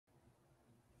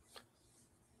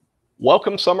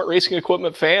Welcome, Summit Racing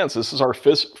Equipment fans. This is our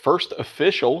first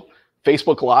official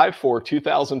Facebook Live for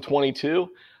 2022.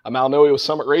 I'm Al Noe with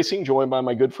Summit Racing, joined by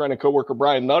my good friend and coworker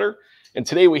Brian Nutter. And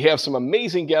today we have some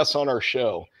amazing guests on our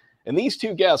show. And these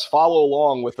two guests follow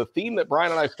along with the theme that Brian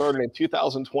and I started in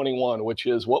 2021, which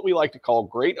is what we like to call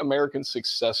great American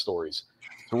success stories.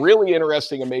 It's really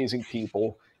interesting, amazing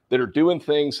people that are doing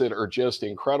things that are just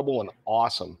incredible and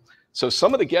awesome. So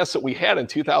some of the guests that we had in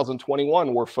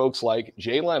 2021 were folks like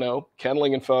Jay Leno, Ken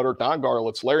Lingenfelter, Don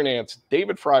Garlitz, Larry Nance,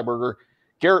 David Freiberger,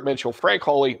 Garrett Mitchell, Frank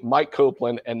Hawley, Mike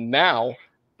Copeland, and now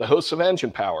the hosts of Engine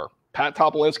Power, Pat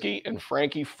Topolinski and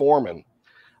Frankie Forman.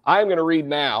 I'm going to read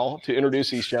now to introduce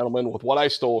these gentlemen with what I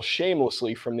stole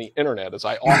shamelessly from the internet, as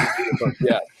I often do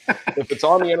forget. If it's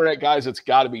on the internet, guys, it's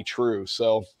got to be true.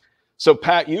 So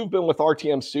Pat, you've been with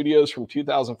RTM Studios from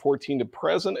 2014 to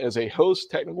present as a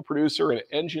host, technical producer, and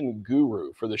engine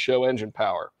guru for the show Engine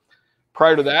Power.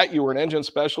 Prior to that, you were an engine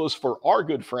specialist for our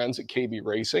good friends at KB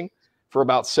Racing for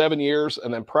about 7 years.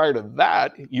 And then prior to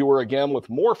that, you were again with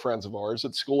more friends of ours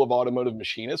at School of Automotive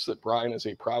Machinists that Brian is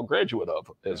a proud graduate of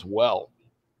as well.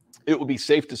 It would be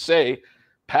safe to say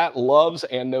Pat loves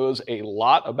and knows a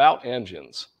lot about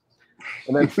engines.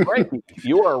 And then Frankie,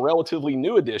 you are a relatively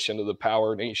new addition to the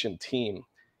Power Nation team.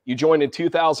 You joined in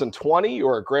 2020. You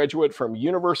are a graduate from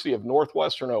University of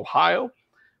Northwestern Ohio,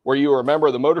 where you are a member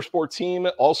of the motorsport team,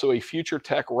 also a Future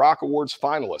Tech Rock Awards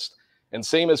finalist. And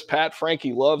same as Pat,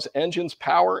 Frankie loves engines,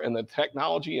 power, and the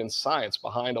technology and science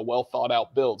behind a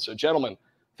well-thought-out build. So, gentlemen,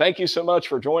 thank you so much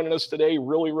for joining us today.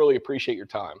 Really, really appreciate your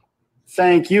time.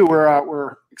 Thank you.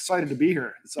 We're excited to be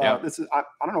here. This is I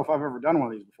don't know if I've ever done one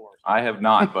of these before. I have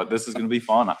not, but this is going to be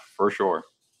fun for sure.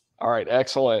 All right,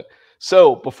 excellent.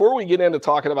 So before we get into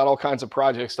talking about all kinds of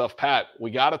project stuff, Pat, we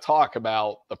got to talk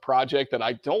about the project that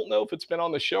I don't know if it's been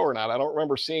on the show or not. I don't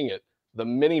remember seeing it. The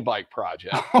mini bike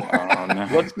project. No.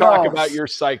 Let's talk about your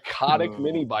psychotic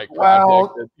mini bike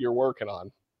project that you're working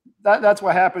on. That's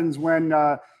what happens when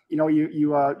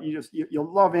you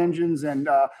love engines, and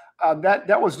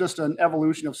that was just an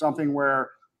evolution of something where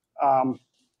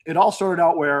it all started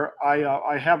out where I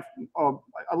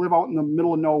live out in the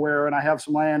middle of nowhere, and I have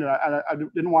some land, and I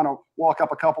didn't want to walk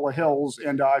up a couple of hills,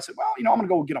 and I said, well, I'm going to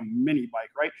go get a mini bike,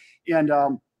 right?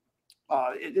 And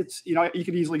it's you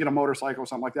could easily get a motorcycle or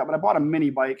something like that, but I bought a mini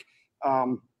bike,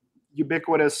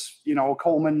 ubiquitous,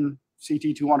 Coleman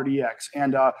CT200EX,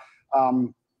 and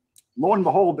lo and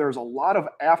behold, there's a lot of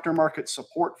aftermarket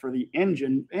support for the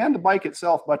engine and the bike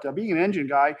itself. But being an engine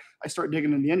guy, I start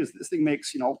digging in the engines. This thing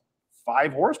makes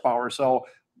 5 horsepower, so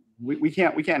we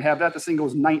can't have that. This thing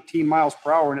goes 19 miles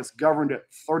per hour and it's governed at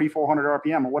 3,400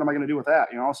 RPM. And what am I going to do with that?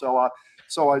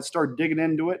 So I started digging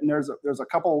into it, and there's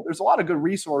a lot of good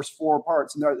resource for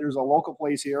parts. And there's a local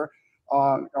place here,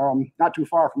 not too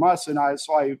far from us. And I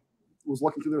was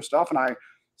looking through their stuff, and I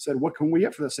said, what can we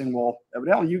get for this thing? Well,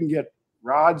 evidently you can get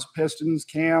rods, pistons,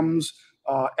 cams,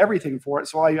 everything for it.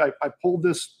 So I pulled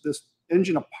this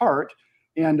engine apart,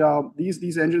 and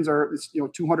these engines are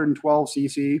 212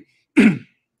 cc.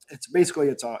 It's basically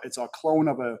it's a clone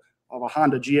of a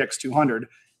Honda GX200,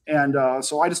 and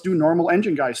so I just do normal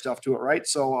engine guy stuff to it, right?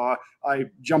 So I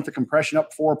jump the compression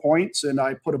up 4 points, and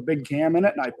I put a big cam in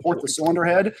it, and I port the cylinder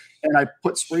head, and I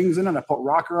put springs in it, and I put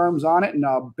rocker arms on it, and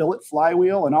billet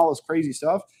flywheel, and all this crazy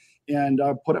stuff. And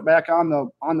put it back on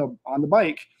the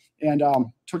bike, and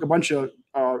took a bunch of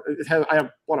I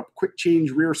bought a quick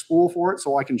change rear spool for it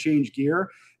so I can change gear,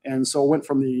 and so went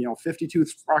from the 52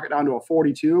 sprocket down to a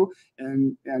 42,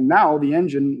 and now the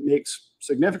engine makes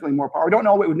significantly more power. I don't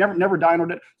know, it would never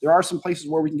dynoed it. There are some places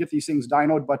where we can get these things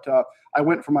dynoed, but I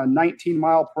went from a 19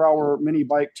 mile per hour mini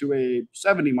bike to a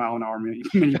 70 mile an hour mini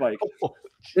bike,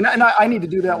 and I need to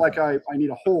do that. Like I need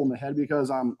a hole in the head, because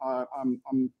I'm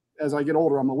as I get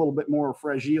older, I'm a little bit more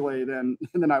fragile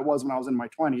than I was when I was in my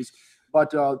 20s.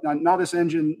 But now this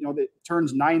engine, that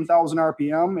turns 9,000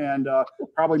 RPM and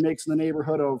probably makes in the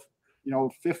neighborhood of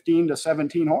 15 to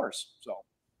 17 horse. So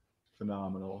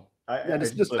phenomenal. I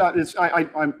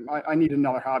need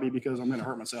another hobby, because I'm going to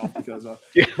hurt myself. Because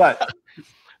but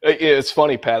it's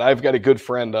funny, Pat. I've got a good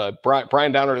friend,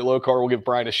 Brian down at Low Car. We'll give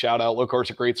Brian a shout out. Low Car's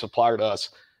a great supplier to us.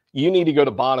 You need to go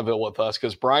to Bonneville with us,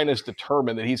 because Brian is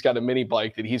determined that he's got a mini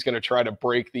bike that he's going to try to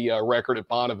break the record at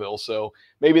Bonneville. So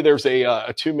maybe there's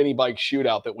a 2 mini bike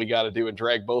shootout that we got to do and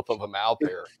drag both of them out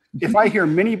there. If I hear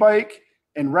mini bike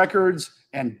and records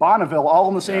and Bonneville all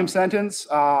in the same sentence,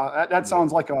 that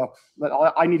sounds like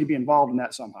I need to be involved in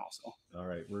that somehow. So. All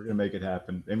right, we're going to make it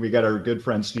happen. And we got our good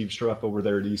friend Steve Struff over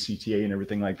there at ECTA and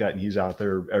everything like that, and he's out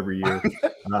there every year.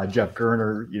 Jeff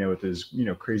Gerner, with his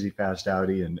crazy fast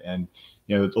Audi, and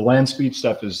you know, the land speed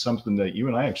stuff is something that you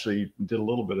and I actually did a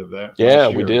little bit of that. Yeah,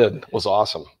 we did. It was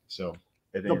awesome. So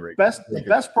at any rate, the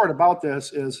best part about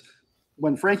this is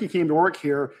when Frankie came to work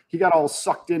here, he got all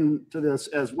sucked into this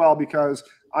as well, because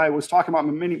I was talking about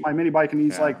my mini bike, and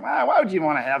he's like, why would you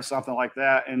want to have something like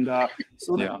that? And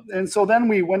so then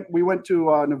we went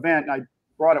to an event, and I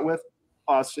brought it with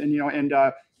us, and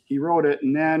he rode it,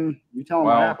 and then you tell him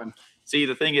what happened. See,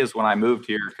 the thing is, when I moved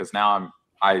here, because now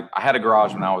I had a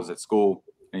garage when I was at school.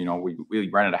 We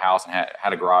rented a house and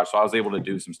had a garage, so I was able to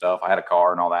do some stuff. I had a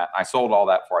car and all that. I sold all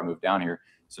that before I moved down here.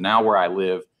 So now where I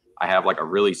live, I have like a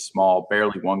really small,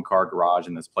 barely 1-car garage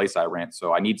in this place I rent.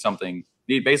 So I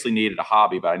basically needed a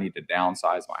hobby, but I need to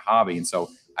downsize my hobby. And so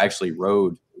I actually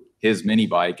rode his mini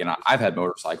bike, and I've had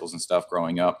motorcycles and stuff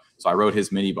growing up. So I rode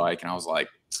his mini bike, and I was like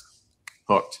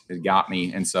hooked. It got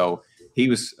me. And so he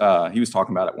was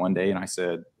talking about it one day, and I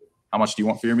said, how much do you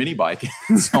want for your mini bike?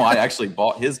 So I actually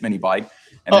bought his mini bike,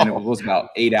 and then it was about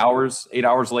 8 hours. 8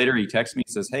 hours later, he texts me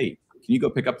and says, hey, can you go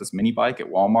pick up this mini bike at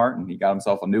Walmart? And he got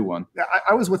himself a new one. Yeah,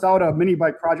 I was without a mini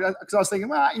bike project because I was thinking,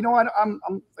 well, you know what,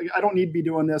 I don't need to be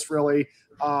doing this really.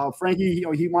 Frankie,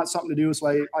 he wants something to do, so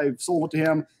I sold it to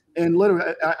him. And literally,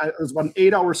 it was about an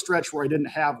 8-hour stretch where I didn't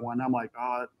have one. I'm like,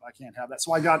 oh, I can't have that.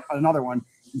 So I got another one,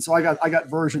 and so I got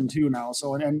version 2 now.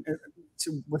 So and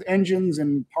with engines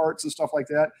and parts and stuff like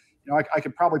that, I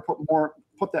could probably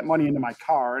put that money into my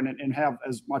car and have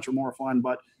as much or more fun.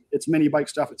 But it's mini bike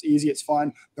stuff. It's easy. It's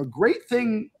fun. The great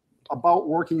thing about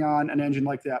working on an engine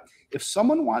like that, if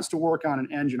someone wants to work on an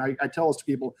engine, I tell this to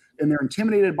people, and they're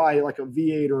intimidated by like a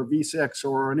V8 or a V6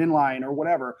 or an inline or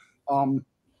whatever.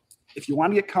 If you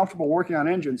want to get comfortable working on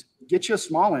engines, get you a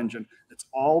small engine. It's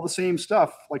all the same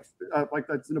stuff. Like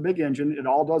that's in a big engine. It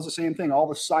all does the same thing. All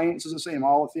the science is the same.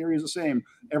 All the theory is the same.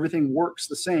 Everything works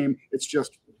the same. It's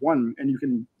just one, and you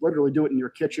can literally do it in your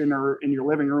kitchen or in your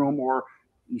living room, or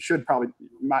you should probably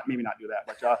maybe not do that,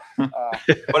 but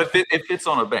but if it fits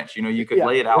on a bench, you could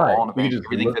lay it out all on a bench.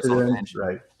 Everything fits on a bench.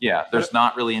 Right. Yeah. There's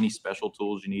not really any special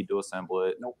tools you need to assemble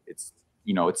it. Nope. It's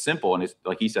simple, and it's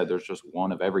like he said, there's just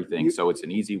one of everything. So it's an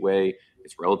easy way.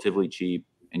 It's relatively cheap,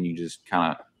 and you just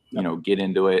kind of get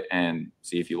into it and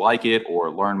see if you like it, or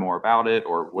learn more about it,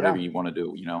 or whatever you want to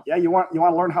do. Yeah, you want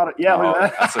to learn how to.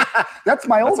 That's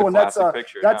my old one. That's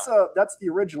the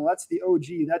original. That's the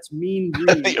OG. That's Mean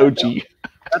Green. The OG.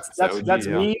 That's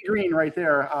Mean Green right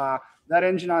there. That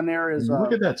engine on there is.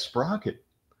 Look at that sprocket.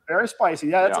 Very spicy.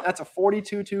 Yeah, that's a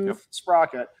 42 tooth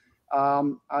sprocket.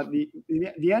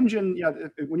 The engine,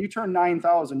 when you turn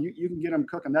 9,000, you can get them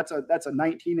cooking. That's a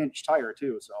 19-inch tire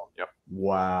too. So. Yep.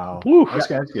 Wow. Woo. I was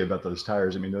going to ask you about those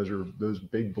tires. I mean, those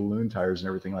big balloon tires and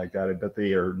everything like that. I bet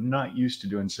they are not used to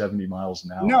doing 70 miles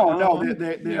an hour. No,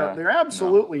 they're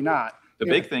absolutely not. The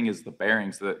big thing is the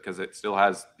bearings, because it still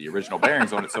has the original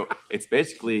bearings on it. So it's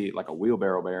basically like a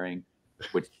wheelbarrow bearing,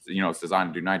 which it's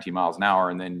designed to do 19 miles an hour,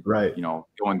 and then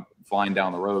flying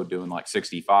down the road doing like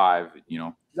 65.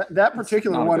 That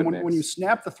particular one, when you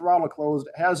snap the throttle closed,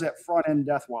 it has that front end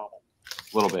death wobble.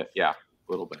 A little bit, yeah, a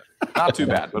little bit. Not too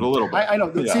bad, but a little bit. I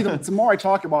know. See, the more I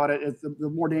talk about it, the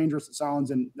more dangerous it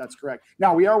sounds, and that's correct.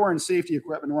 Now we are wearing safety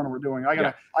equipment when we're doing. I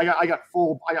got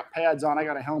pads on. I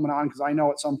got a helmet on because I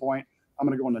know at some point I'm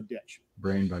going to go in the ditch.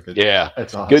 Brain bucket. Yeah,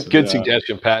 that's awesome. Good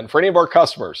suggestion, Pat. And for any of our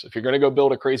customers, if you're going to go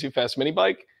build a crazy fast mini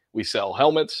bike, we sell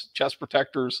helmets, chest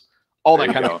protectors, all that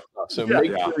kind of stuff. So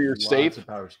make sure you're safe,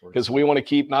 because we want to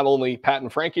keep not only Pat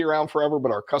and Frankie around forever,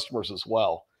 but our customers as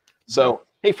well. So,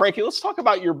 hey, Frankie, let's talk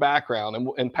about your background.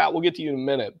 And Pat, we'll get to you in a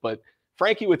minute. But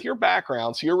Frankie, with your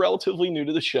background, so you're relatively new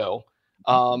to the show,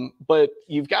 but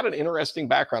you've got an interesting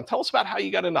background. Tell us about how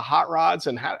you got into hot rods,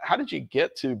 and how did you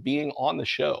get to being on the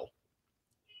show?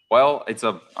 Well, it's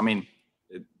a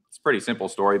pretty simple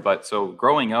story. But so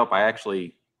growing up, a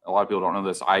lot of people don't know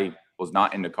this, I was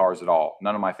not into cars at all.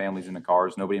 None of my family's into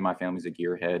cars. Nobody in my family's a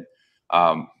gearhead.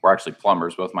 We're actually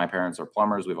plumbers. Both my parents are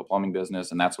plumbers. We have a plumbing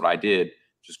business, and that's what I did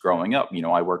just growing up.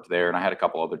 I worked there, and I had a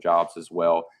couple other jobs as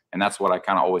well. And that's what I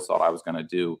kind of always thought I was going to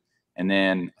do. And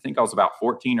then I think I was about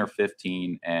 14 or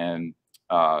 15, and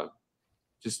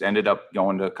just ended up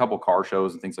going to a couple car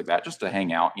shows and things like that just to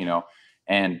hang out,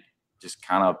 and just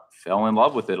kind of fell in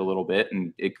love with it a little bit,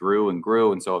 and it grew and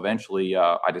grew. And so eventually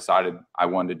I decided I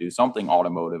wanted to do something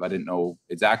automotive. I didn't know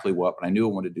exactly what, but I knew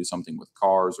I wanted to do something with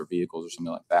cars or vehicles or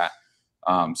something like that.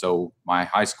 So my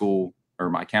high school, or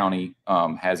my county,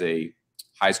 has a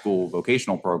high school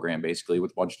vocational program, basically, with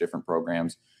a bunch of different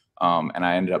programs. And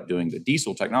I ended up doing the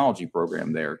diesel technology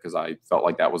program there because I felt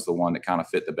like that was the one that kind of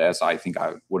fit the best. I think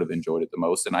I would have enjoyed it the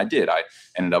most. And I did. I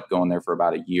ended up going there for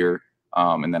about a year.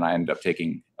 And then I ended up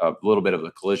taking a little bit of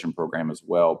the collision program as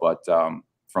well. But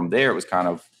from there, it was kind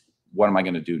of what am I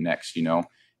going to do next, you know?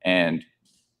 And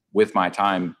with my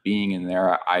time being in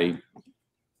there,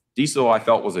 diesel I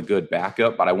felt was a good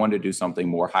backup, but I wanted to do something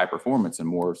more high performance and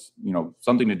more, you know,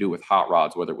 something to do with hot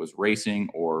rods, whether it was racing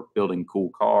or building cool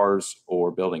cars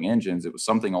or building engines. It was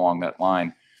something along that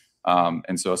line.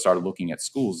 And so I started looking at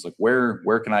schools, like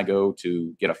where can I go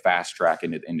to get a fast track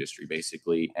into the industry,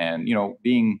 basically. And, you know,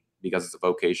 because it's a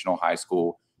vocational high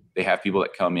school, they have people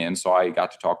that come in. So I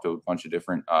got to talk to a bunch of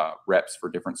different reps for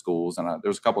different schools, and there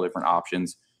was a couple of different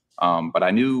options. But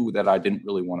I knew that I didn't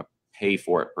really want to pay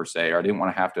for it per se, or I didn't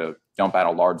want to have to dump out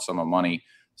a large sum of money.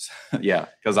 Yeah,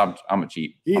 because I'm a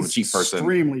cheap person.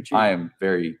 Extremely cheap. I am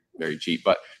very, very cheap.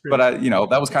 But I, you know,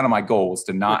 that was kind of my goal, was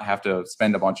to not have to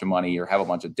spend a bunch of money or have a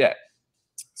bunch of debt.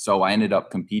 So I ended up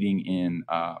competing in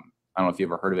I don't know if you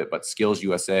ever heard of it, but Skills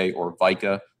USA, or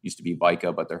VICA, used to be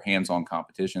VICA, but they're hands-on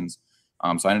competitions.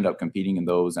 So I ended up competing in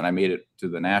those, and I made it to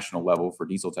the national level for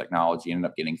diesel technology, ended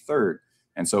up getting third.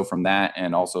 And so from that,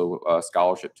 and also a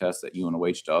scholarship test that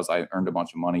UNOH does, I earned a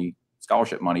bunch of money,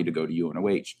 scholarship money, to go to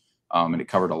UNOH. And it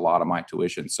covered a lot of my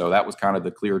tuition. So that was kind of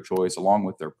the clear choice, along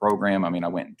with their program. I mean, I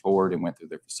went and toured and went through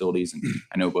their facilities, and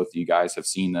I know both of you guys have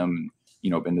seen them and, you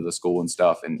know, been to the school and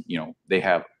stuff. And, you know, they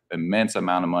have immense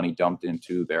amount of money dumped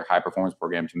into their high performance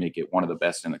program to make it one of the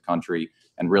best in the country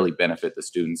and really benefit the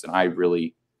students. And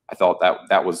I thought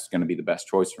that was going to be the best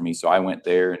choice for me. So I went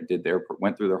there and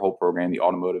went through their whole program, the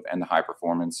automotive and the high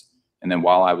performance. And then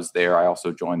while I was there, I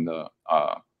also joined the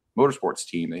motorsports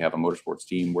team. They have a motorsports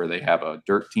team where they have a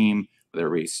dirt team where they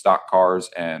race stock cars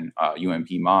and UMP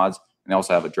mods. And they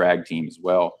also have a drag team as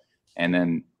well. And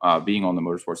then being on the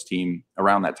motorsports team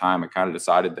around that time, I kind of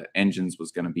decided that engines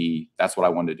was going to be, that's what I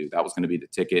wanted to do. That was going to be the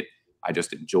ticket. I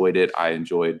just enjoyed it. I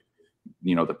enjoyed,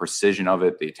 you know, the precision of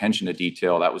it, the attention to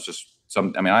detail. That was just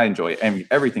I enjoy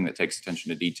everything that takes attention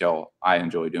to detail. I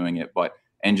enjoy doing it, but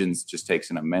engines just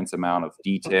takes an immense amount of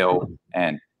detail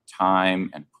and time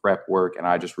and prep work. And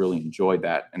I just really enjoyed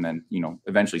that. And then, you know,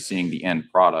 eventually seeing the end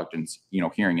product and, you know,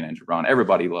 hearing an engine run.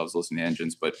 Everybody loves listening to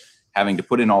engines, but having to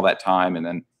put in all that time and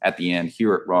then at the end,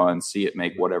 hear it run, see it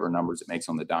make whatever numbers it makes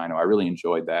on the dyno. I really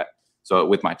enjoyed that. So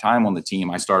with my time on the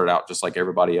team, I started out just like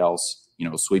everybody else, you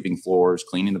know, sweeping floors,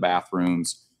 cleaning the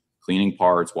bathrooms, cleaning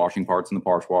parts, washing parts in the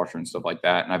parts washer and stuff like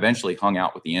that. And I eventually hung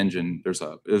out with the engine. There's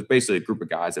basically a group of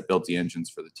guys that built the engines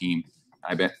for the team.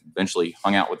 I eventually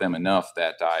hung out with them enough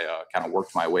that I kind of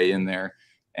worked my way in there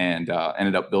and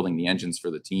ended up building the engines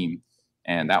for the team.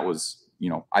 And that was,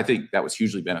 you know, I think that was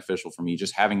hugely beneficial for me,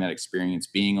 just having that experience,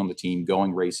 being on the team,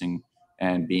 going racing,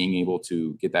 and being able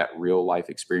to get that real life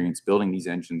experience, building these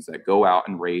engines that go out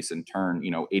and race and turn,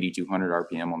 you know, 8,200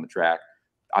 RPM on the track.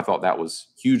 I thought that was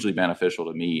hugely beneficial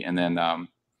to me. And then I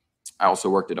also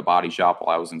worked at a body shop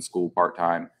while I was in school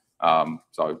part-time.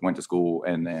 So I went to school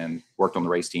and then worked on the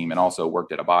race team and also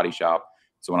worked at a body shop.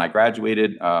 So when I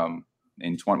graduated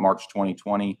in March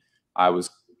 2020, I was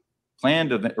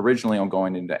planned originally on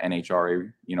going into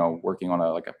NHRA, you know, working on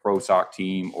a pro stock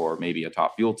team or maybe a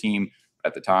top fuel team.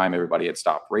 At the time, everybody had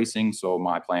stopped racing. So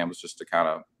my plan was just to kind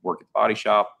of work at the body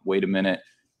shop, wait a minute,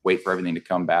 wait for everything to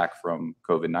come back from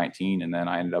COVID-19. And then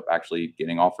I ended up actually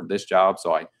getting offered this job.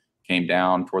 So I came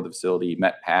down toward the facility,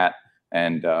 met Pat,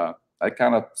 and that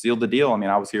kind of sealed the deal. I mean,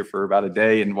 I was here for about a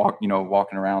day and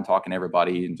walking around, talking to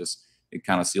everybody, and just, it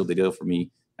kind of sealed the deal for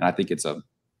me. And I think it's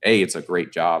a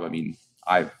great job. I mean,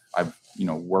 I've you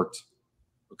know, worked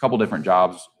a couple different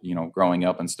jobs, you know, growing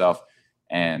up and stuff.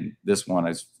 And this one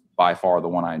is by far the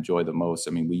one I enjoy the most.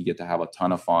 I mean, we get to have a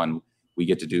ton of fun. We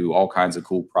get to do all kinds of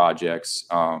cool projects.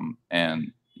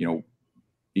 And, you know,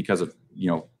 because of,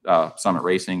 you know, Summit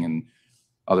Racing and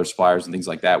other suppliers and things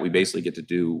like that, we basically get to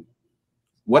do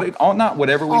not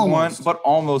whatever we want, but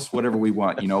almost whatever we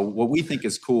want. You know, what we think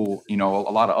is cool, you know, a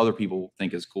lot of other people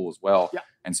think is cool as well. Yeah.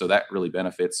 And so that really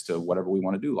benefits to whatever we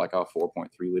want to do, like a 4.3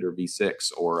 liter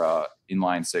V6 or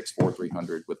inline 6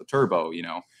 4,300 with a turbo, you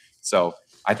know. So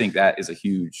I think that is a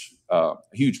huge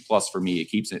plus for me. It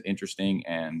keeps it interesting,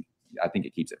 and I think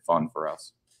it keeps it fun for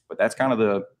us. But that's kind of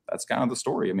the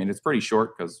story. I mean, it's pretty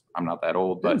short because I'm not that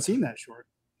old. But I haven't seen that short.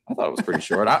 I thought it was pretty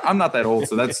short. I'm not that old,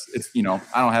 so it's you know,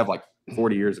 I don't have like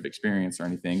 40 years of experience or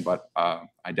anything, but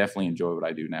I definitely enjoy what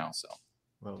I do now. So.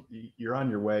 Well, you're on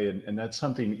your way, and that's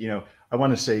something, you know, I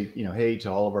want to say, you know, hey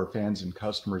to all of our fans and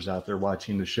customers out there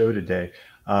watching the show today.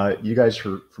 You guys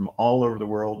are from all over the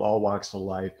world, all walks of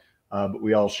life, but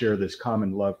we all share this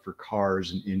common love for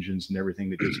cars and engines and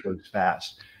everything that just goes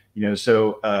fast. You know,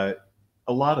 so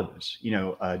a lot of us, you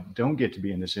know, don't get to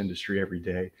be in this industry every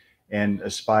day and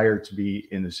aspire to be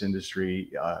in this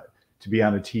industry, to be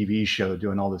on a TV show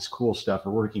doing all this cool stuff,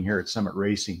 or working here at Summit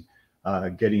Racing,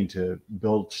 getting to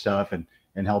build stuff and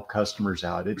and help customers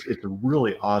out. It's a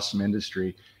really awesome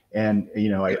industry. And,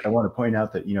 I want to point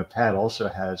out that, Pat also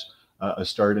has a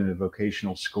start in a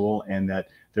vocational school, and that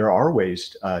there are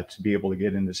ways to be able to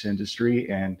get in this industry.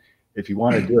 And if you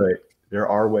want to do it, there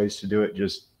are ways to do it.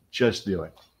 Just do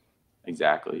it.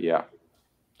 Exactly. Yeah.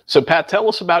 So Pat, tell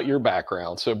us about your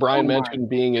background. So Brian mentioned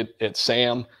being at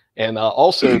SAM, and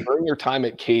also during your time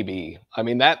at KB. I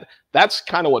mean, that's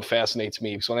kind of what fascinates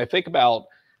me, because when I think about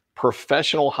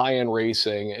professional high-end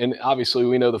racing, and obviously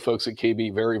we know the folks at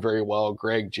KB very, very well,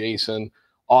 Greg, Jason,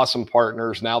 awesome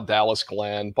partners, now Dallas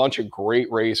Glenn, bunch of great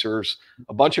racers,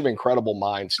 a bunch of incredible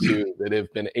minds too, that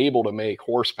have been able to make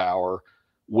horsepower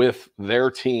with their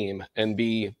team and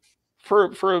be,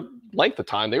 for a length of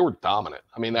time, they were dominant.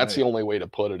 I mean, that's the only way to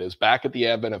put it, is back at the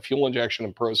advent of fuel injection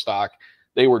and pro stock,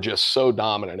 they were just so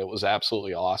dominant. It was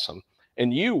absolutely awesome.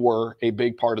 And you were a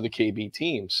big part of the KB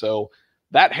team. So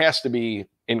that has to be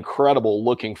incredible,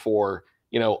 looking for,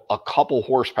 a couple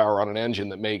horsepower on an engine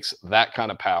that makes that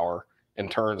kind of power and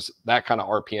turns that kind of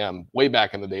RPM, way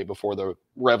back in the day before the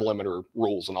rev limiter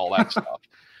rules and all that stuff.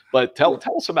 But tell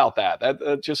us about that.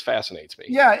 That just fascinates me.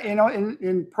 Yeah,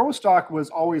 in pro stock was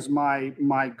always my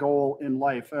goal in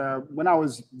life. When I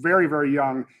was very, very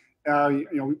young,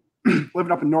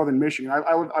 living up in northern Michigan,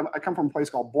 I come from a place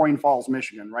called Boyne Falls,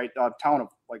 Michigan, right? A town of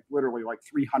literally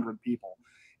 300 people,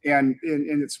 and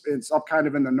it's up kind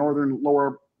of in the northern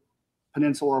lower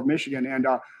peninsula of Michigan. And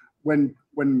when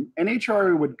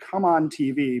NHRA would come on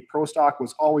TV, pro stock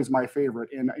was always my favorite.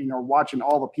 And watching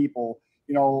all the people,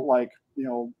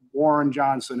 Warren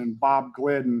Johnson and Bob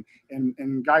Glidden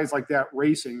and guys like that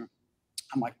racing,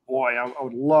 I'm like, boy, I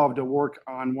would love to work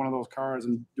on one of those cars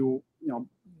and do,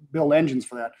 build engines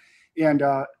for that. And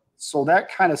so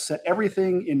that kind of set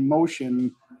everything in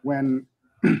motion when,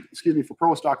 for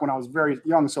pro stock when I was very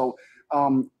young. So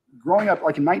growing up,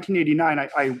 in 1989,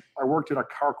 I worked at a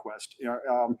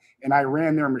CarQuest, and I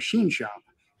ran their machine shop.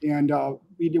 And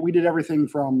we did everything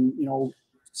from,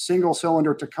 single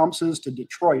cylinder Tecumsehs to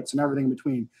Detroits and everything in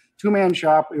between. Two-man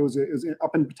shop. It was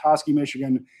up in Petoskey,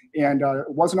 Michigan. And it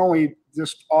wasn't only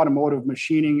just automotive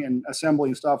machining and assembly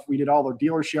and stuff. We did all the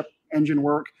dealership engine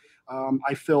work.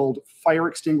 I filled fire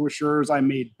extinguishers. I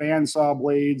made bandsaw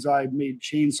blades. I made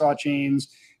chainsaw chains,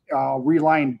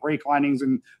 relined brake linings,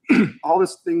 and all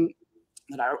this thing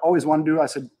that I always wanted to do. I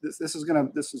said, this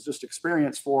is just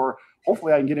experience for,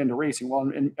 hopefully I can get into racing. Well,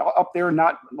 and up there,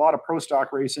 not a lot of pro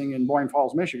stock racing in Boyne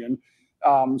Falls, Michigan.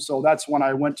 So that's when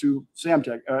I went to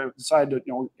Samtech. Decided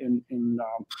to,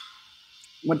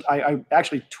 I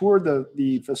actually toured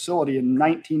the facility in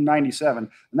 1997,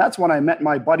 and that's when I met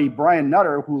my buddy Brian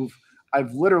Nutter, who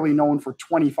I've literally known for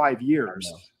 25 years.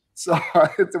 So,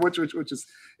 which is,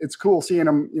 it's cool seeing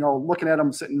him, looking at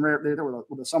him sitting right there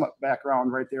with a Summit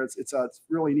background right there. It's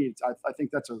really neat. I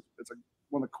think it's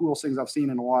one of the coolest things I've seen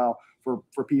in a while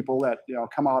for people that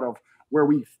come out of where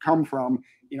we've come from,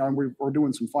 and we're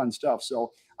doing some fun stuff.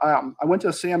 So I went to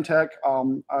Samtech.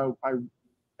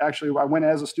 I went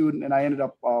as a student, and I ended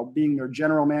up being their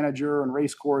general manager and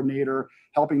race coordinator,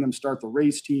 helping them start the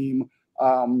race team.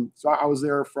 So I was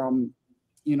there from,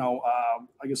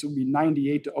 I guess it would be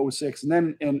 98 to 06. And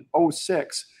then in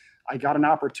 06, I got an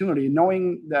opportunity,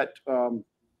 knowing that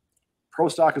pro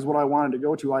stock is what I wanted to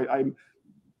go to. I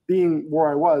being where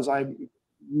I was, I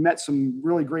met some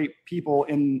really great people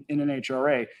in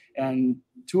NHRA, and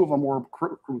two of them were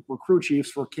crew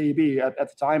chiefs for KB. At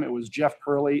the time, it was Jeff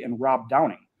Curley and Rob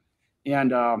Downing.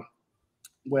 And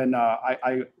when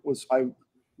I was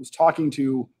talking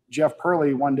to Jeff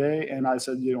Purley one day, and I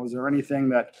said, is there anything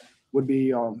that would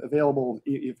be available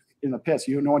in the pits?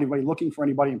 You know anybody looking for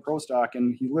anybody in pro stock?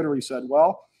 And he literally said,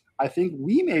 well, I think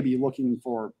we may be looking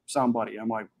for somebody. I'm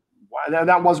like, why?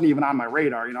 That wasn't even on my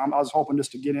radar. I was hoping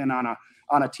just to get in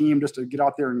on a team, just to get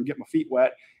out there and get my feet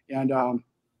wet. And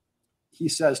he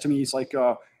says to me, he's like,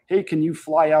 hey, can you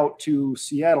fly out to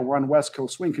Seattle? We're on West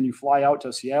Coast Swing. Can you fly out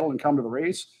to Seattle and come to the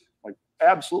race? Like,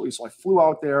 absolutely. So I flew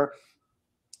out there.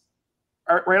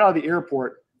 Right out of the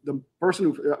airport, the person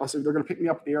who I said they're going to pick me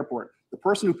up at the airport, the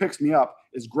person who picks me up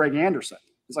is Greg Anderson.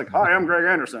 He's like, hi, I'm Greg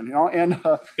Anderson, and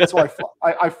so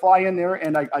I fly in there,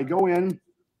 and I go in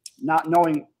not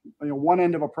knowing one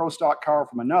end of a pro stock car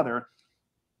from another.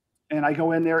 And I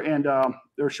go in there, and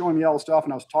they're showing me all the stuff.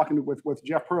 And I was talking with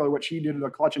Jeff Purley, which he did the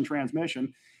clutch and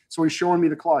transmission. So he's showing me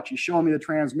the clutch. He's showing me the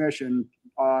transmission.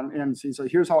 And he said,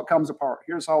 here's how it comes apart.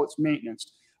 Here's how it's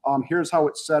maintenanced. Here's how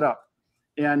it's set up.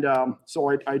 And so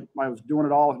I was doing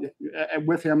it all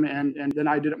with him. And then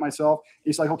I did it myself.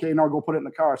 He's like, okay, now go put it in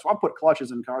the car. So I put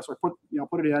clutches in the car. So I put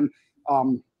it in,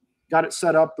 got it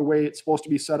set up the way it's supposed to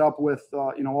be set up with,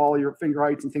 all your finger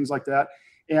heights and things like that.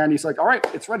 And he's like, all right,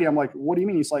 it's ready. I'm like, what do you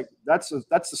mean? He's like, that's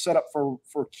the setup for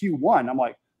Q1. I'm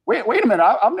like, wait a minute.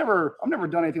 I've never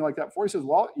done anything like that before. He says,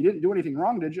 well, you didn't do anything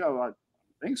wrong, did you? I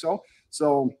think so.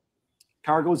 So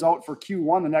car goes out for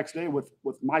Q1 the next day with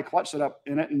my clutch set up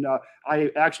in it. And I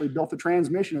actually built the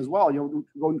transmission as well,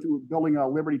 going through building a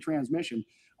Liberty transmission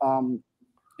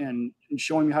and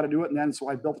showing me how to do it. And then, so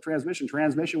I built the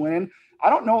transmission went in.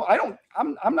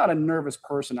 I'm not a nervous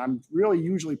person. I'm really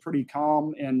usually pretty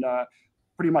calm and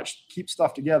pretty much keep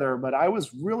stuff together. But I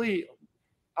was really,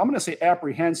 I'm going to say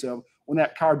apprehensive when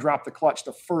that car dropped the clutch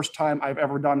the first time I've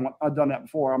ever done that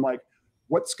before. I'm like,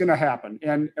 what's going to happen?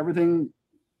 And everything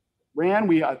ran.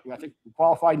 I think we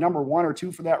qualified number 1 or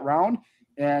 2 for that round.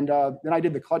 And then I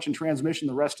did the clutch and transmission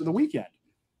the rest of the weekend.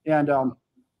 And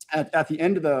at the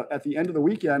end of the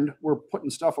weekend, we're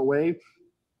putting stuff away.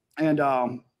 And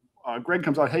Greg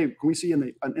comes out, hey, can we see in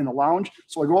the lounge?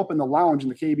 So I go up in the lounge in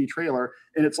the KB trailer,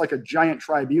 and it's like a giant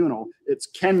tribunal. It's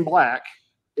Ken Black,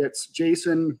 it's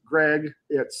Jason, Greg,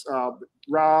 it's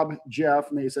Rob, Jeff,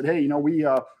 and they said, hey, we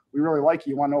really like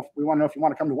you. We want to know if you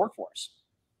want to come to work for us.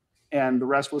 And the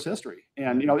rest was history.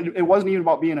 And it wasn't even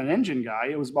about being an engine guy;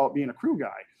 it was about being a crew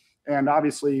guy. And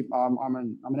obviously, I'm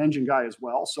an engine guy as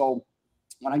well. So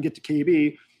when I get to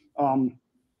KB,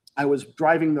 I was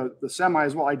driving the semi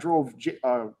as well. I drove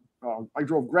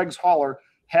Greg's hauler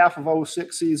half of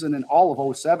 06 season and all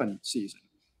of 07 season.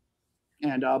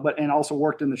 And also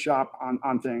worked in the shop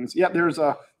on things. Yeah, there's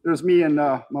me and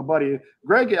my buddy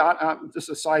Greg. Just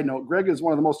a side note, Greg is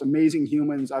one of the most amazing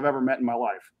humans I've ever met in my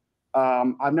life.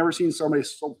 I've never seen somebody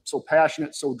so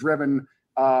passionate, so driven,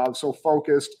 so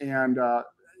focused, and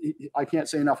I can't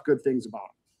say enough good things about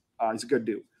him. He's a good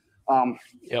dude.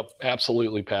 Yep,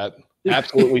 absolutely, Pat.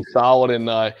 Absolutely solid.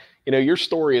 And your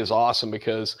story is awesome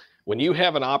because when you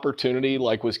have an opportunity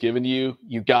like was given to you,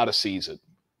 you got to seize it.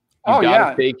 You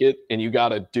got to take it, and you got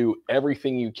to do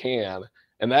everything you can.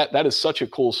 And that is such a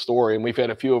cool story. And we've had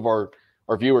a few of our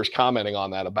viewers commenting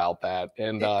on that about that.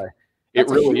 And it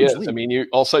really is. Leap. I mean,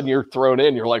 all of a sudden you're thrown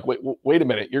in. You're like, wait a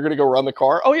minute. You're going to go run the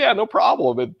car? Oh yeah, no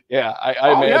problem. And yeah,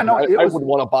 I would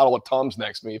want a bottle of Tums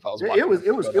next to me if I was. It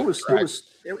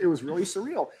was really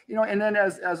surreal. And then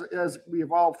as we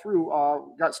evolved through,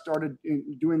 got started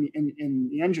doing in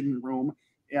the engine room,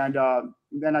 and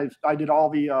then I did all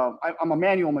the. I'm a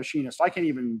manual machinist. I can't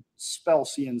even spell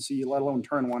CNC, let alone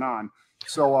turn one on.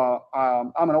 So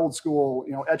I'm an old school,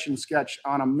 etch and sketch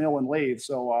on a mill and lathe.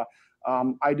 So.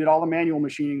 I did all the manual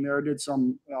machining there, did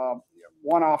some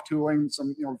one-off tooling,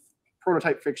 some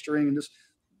prototype fixturing, and just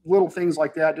little things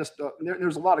like that. Just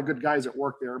there's a lot of good guys that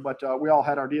work there, but we all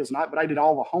had our deals. But I did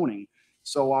all the honing.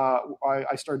 So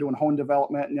I started doing hone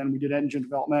development, and then we did engine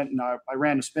development, and I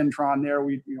ran a Spintron there.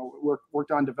 We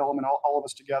worked on development, all of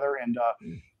us together,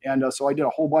 and so I did a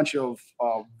whole bunch of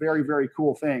very, very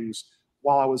cool things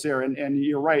while I was there. And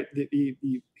you're right,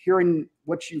 the hearing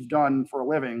what you've done for a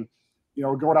living.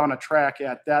 Go down a track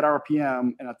at that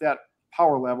RPM and at that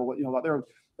power level,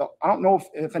 I don't know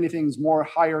if anything's more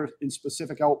higher in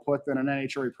specific output than an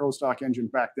NHRA Pro Stock engine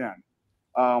back then.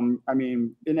 I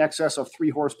mean, in excess of 3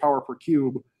 horsepower per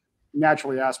cube,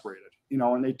 naturally aspirated,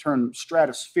 and they turn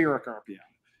stratospheric RPM.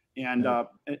 And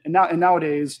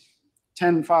nowadays,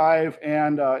 10.5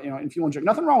 and fuel injection.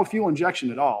 Nothing wrong with fuel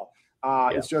injection at all.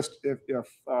 It's just if the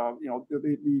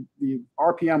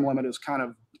RPM limit is kind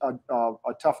of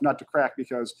a tough nut to crack,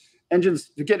 because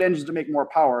to get engines to make more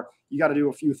power, you got to do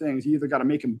a few things. You either got to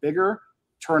make them bigger,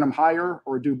 turn them higher,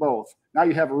 or do both. Now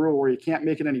you have a rule where you can't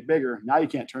make it any bigger. Now you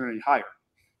can't turn it any higher.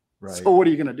 Right. So what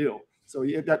are you going to do? So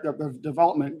the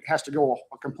development has to go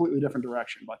a completely different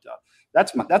direction. But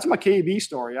that's my KB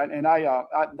story, and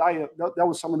that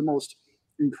was some of the most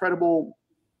incredible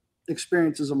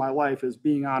experiences of my life, is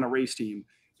being on a race team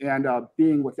and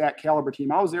being with that caliber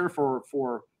team. I was there for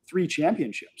 3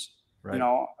 championships. Right.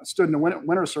 I stood in the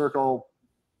winner circle.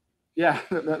 Yeah,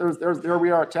 there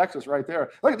we are at Texas, right there.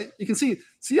 Look, you can see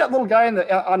that little guy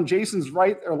on Jason's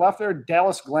right or left there,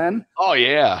 Dallas Glenn. Oh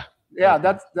yeah, yeah.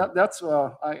 That's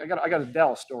I got a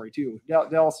Dallas story too.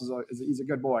 Dallas he's a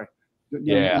good boy.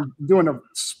 Doing a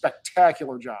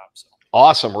spectacular job. So.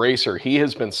 Awesome racer. He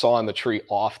has been sawing the tree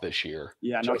off this year.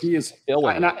 Yeah, no, he is.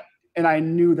 And I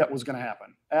knew that was going to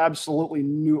happen. Absolutely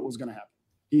knew it was going to happen.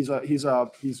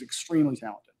 He's extremely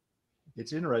talented.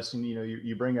 It's interesting,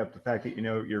 you bring up the fact that,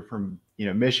 you're from,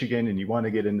 Michigan and you want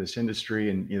to get in this industry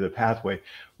and, the pathway.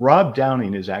 Rob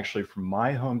Downing is actually from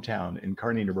my hometown in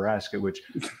Kearney, Nebraska, which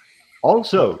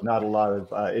also not a lot of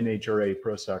NHRA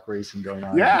Pro Stock racing going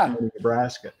on in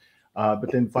Nebraska. But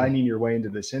then finding your way into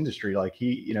this industry, like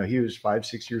he was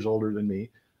 5-6 years older than me,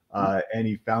 and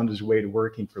he found his way to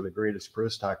working for the greatest Pro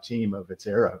Stock team of its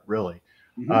era, really.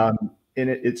 And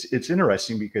it's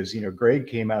interesting because, Greg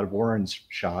came out of Warren's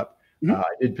shop. I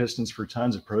did pistons for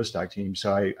tons of pro stock teams.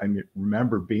 So I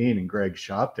remember being in Greg's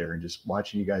shop there and just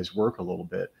watching you guys work a little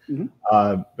bit.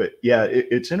 But yeah,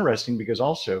 it's interesting because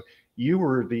also you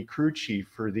were the crew chief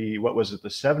for the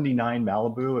 79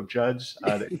 Malibu of Judd's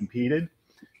that competed.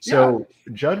 So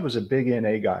Judd was a big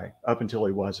NA guy up until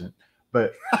he wasn't.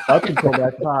 But up until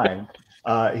that time,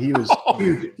 he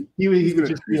would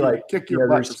just be like,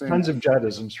 there's tons of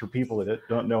Juddisms for people that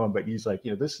don't know him, but he's like,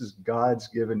 this is God's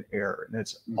given air, and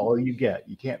that's all you get.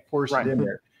 You can't force it in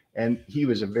there. And he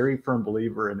was a very firm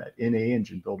believer in that NA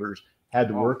engine builders had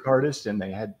to work hardest, and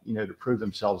they had, to prove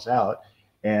themselves out.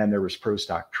 And there was pro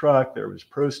stock truck, there was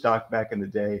pro stock back in the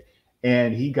day,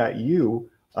 and he got you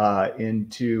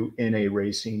into NA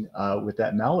racing with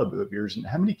that Malibu of yours. And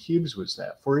how many cubes was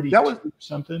that? 482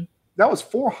 something? That was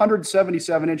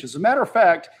 477 inches. As a matter of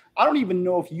fact, I don't even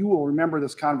know if you will remember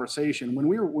this conversation when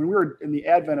we were in the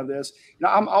advent of this.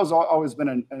 I was always been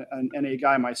an NA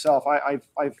guy myself. I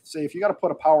say if you got to put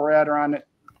a power adder on it,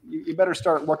 you better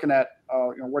start looking at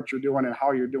what you're doing and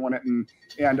how you're doing it, and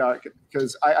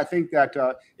because I think that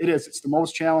it's the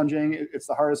most challenging. It's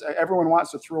the hardest. Everyone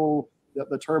wants to throw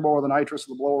the turbo or the nitrous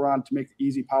or the blower on to make the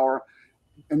easy power,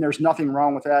 and there's nothing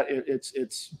wrong with that. It's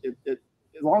as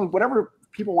long as whatever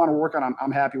people want to work on,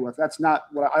 I'm happy with. That's not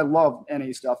what I love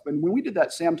NA stuff. But when we did that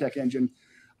Samtec engine,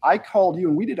 I called you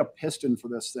and we did a piston for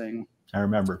this thing. I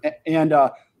remember. And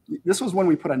this was when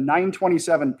we put a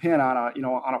 927 pin on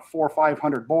a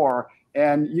 4/500 bore.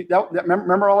 And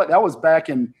remember all that? That was back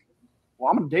in,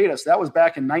 I'm going to date us. That was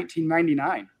back in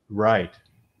 1999. Right.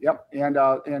 Yep. And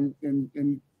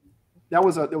there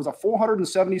was a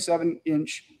 477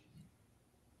 inch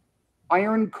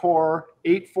iron core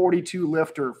 842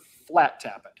 lifter flat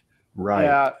tappet,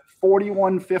 right?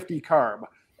 4150 carb,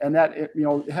 and that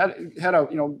had a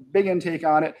big intake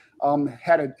on it.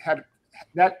 Had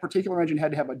that particular engine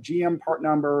had to have a GM part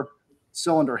number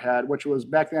cylinder head, which was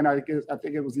back then I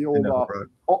think it was the old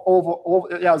oval.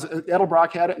 Yeah, it was,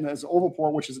 Edelbrock had it, and there's oval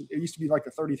port, which it used to be like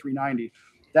the 3390.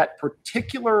 That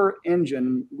particular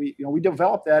engine, we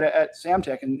developed that at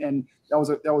Samtec, and that was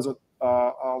a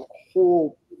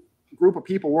whole group of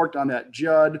people worked on that.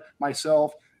 Judd,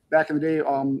 myself. Back in the day,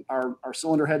 our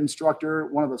cylinder head instructor,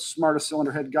 one of the smartest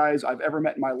cylinder head guys I've ever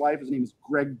met in my life. His name is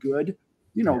Greg Good.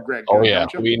 You know Greg. Oh Good, yeah,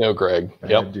 we know Greg.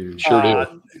 Yep, sure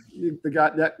do. The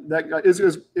guy that guy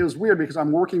it was weird because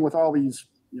I'm working with all these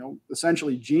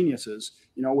essentially geniuses,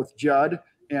 with Judd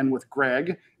and with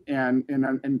Greg and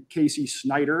Casey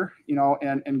Snyder,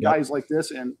 and guys like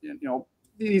this, and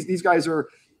these guys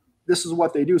this is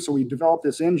what they do. So we developed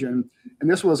this engine, and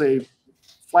this was a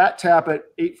flat tappet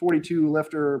 842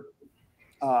 lifter,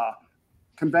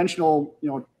 conventional,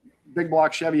 big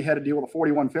block Chevy had to deal with a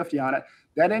 4150 on it.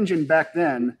 That engine back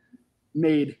then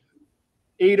made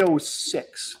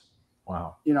 806.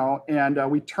 Wow. And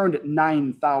we turned it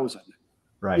 9,000.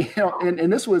 Right.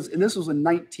 And this was in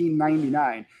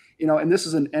 1999. And this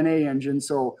is an NA engine,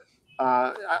 so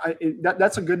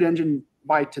that's a good engine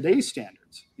by today's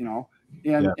standards.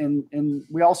 And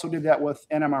we also did that with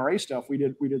NMRA stuff. We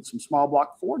did some small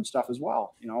block Ford stuff as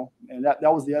well, and that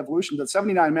was the evolution. The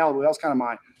 79 Malibu, that was kind of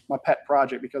my pet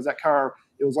project, because that car,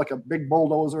 it was like a big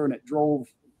bulldozer, and it drove.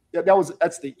 And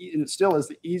it still is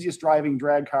the easiest driving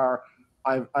drag car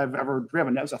I've ever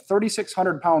driven. That was a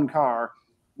 3,600 pound car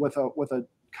with a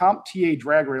comp TA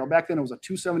drag radial. Back then it was a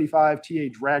 275 TA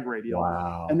drag radial.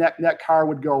 Wow. And that car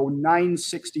would go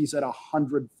 960s at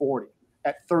 140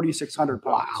 at 3,600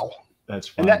 pounds. Wow. That's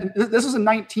fun. And this is in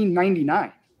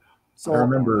 1999. So I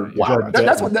remember. Wow.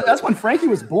 That's when Frankie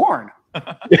was born.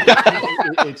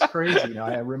 It's crazy.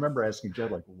 I remember asking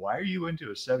Judd, like, why are you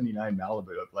into a 79 Malibu?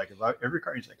 Like, about every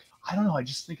car, he's like, I don't know. I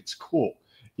just think it's cool.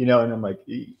 And I'm like,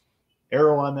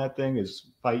 Arrow on that thing is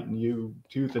fighting you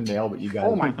tooth and nail, but you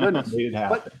got my goodness. Made it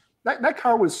happen. But that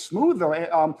car was smooth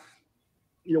though.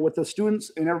 With the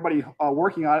students and everybody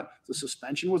working on it, the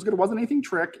suspension was good. It wasn't anything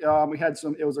trick. We had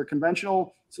it was a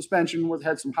conventional suspension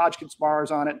had some Hotchkiss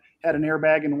bars on it, had an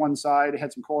airbag in one side, it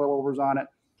had some coilovers on it.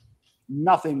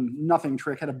 Nothing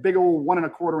trick. Had a big old 1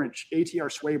 1/4 inch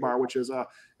ATR sway bar, which is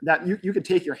that you could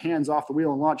take your hands off the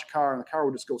wheel and launch a car, and the car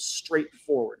would just go straight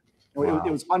forward. Wow.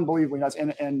 It was unbelievably nice.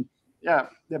 And yeah,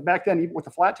 back then, even with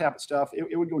the flat tappet stuff,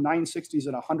 it would go 960s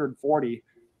at 140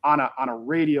 on a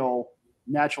radial,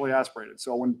 naturally aspirated.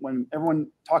 So when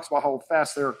everyone talks about how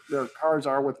fast their cars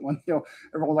are, everyone's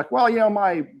like, well,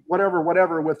 my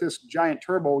whatever with this giant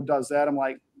turbo does that. I'm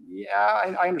like,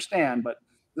 yeah, I understand, but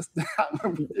this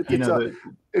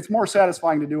it's more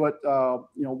satisfying to do it,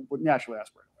 with naturally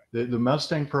aspirated. The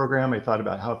Mustang program, I thought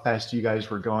about how fast you guys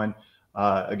were going.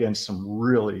 against some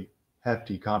really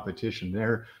hefty competition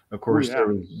there. Of course, there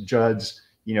was Judd's,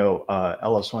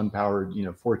 LS1 powered,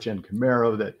 4th gen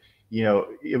Camaro that,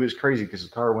 it was crazy because the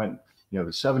car went,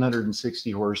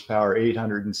 760 horsepower,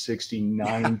 860,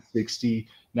 960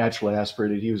 naturally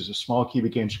aspirated. He was a small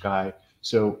cubic inch guy.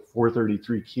 So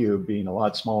 433 cube being a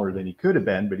lot smaller than he could have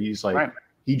been, but he's like,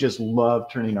 he just loved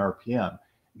turning RPM.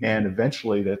 And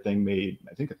eventually that thing made,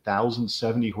 I think,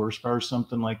 1,070 horsepower,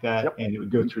 something like that. And it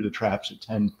would go through the traps at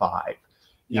 10.5,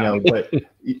 but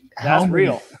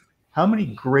how many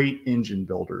great engine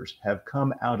builders have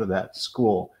come out of that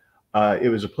school?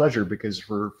 It was a pleasure because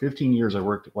for 15 years I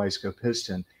worked at Weisco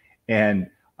Piston, and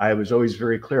I was always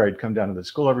very clear. I'd come down to the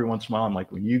school every once in a while. I'm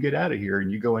like, when you get out of here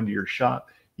and you go into your shop,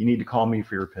 you need to call me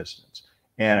for your pistons.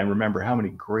 And I remember how many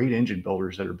great engine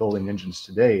builders that are building engines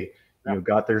today,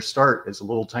 got their start as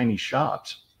little tiny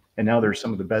shops, and now they're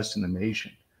some of the best in the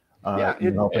nation.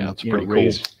 It's pretty cool.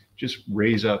 Just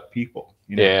raise up people.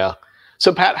 Yeah.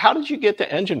 So Pat, how did you get to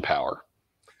engine power?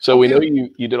 So we know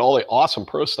you did all the awesome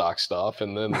pro stock stuff,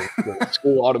 and then the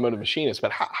school automotive machinist.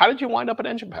 But how did you wind up at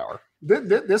engine power?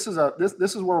 This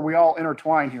is where we all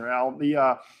intertwine here, Al.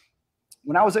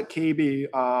 When I was at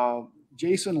KB,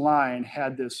 Jason Line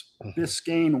had this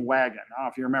Biscayne wagon. I don't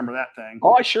know if you remember that thing.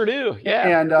 Oh, I sure do.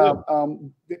 Yeah. And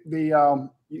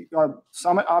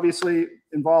Summit obviously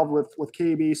involved with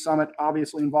KB. Summit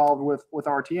obviously involved with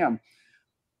RTM.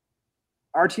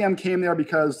 RTM came there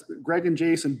because Greg and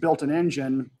Jason built an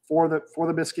engine for the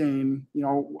Biscayne,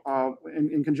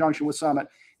 in conjunction with Summit,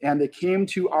 and they came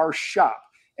to our shop,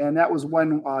 and that was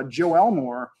when Joe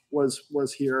Elmore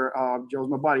was here. Joe's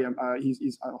my buddy.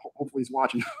 He's hopefully he's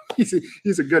watching.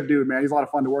 he's a good dude, man. He's a lot of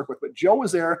fun to work with. But Joe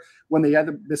was there when they had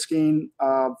the Biscayne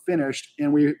finished,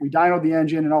 and we dynoed the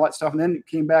engine and all that stuff, and then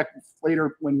came back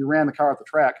later when we ran the car at the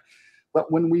track.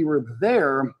 But when we were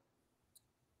there,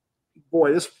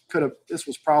 boy, this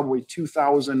was probably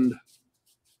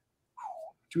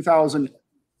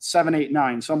 2007, 8,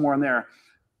 9, somewhere in there.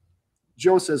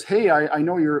 Joe says, "Hey, I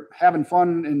know you're having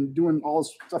fun and doing all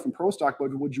this stuff in pro stock,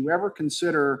 but would you ever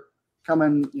consider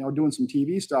coming, doing some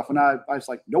TV stuff?" And I was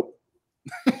like, "Nope."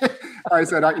 I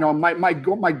said,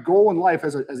 my goal in life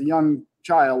as a young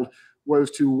child was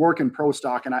to work in pro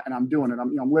stock, and I'm doing it.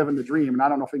 I'm living the dream, and I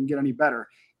don't know if it can get any better.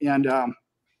 And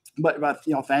but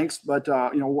thanks, but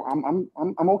I'm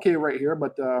okay right here.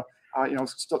 But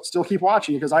still keep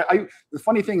watching, because the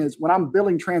funny thing is, when I'm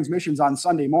building transmissions on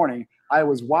Sunday morning, I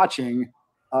was watching,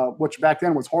 which back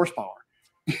then was horsepower,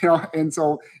 and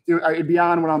so it'd be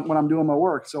on when I'm doing my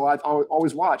work. So I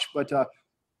always watch. But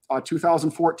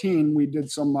 2014, we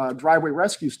did some driveway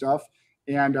rescue stuff,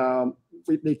 and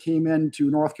they came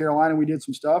into North Carolina. We did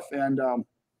some stuff, and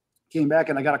came back,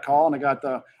 and I got a call, and I got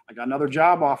another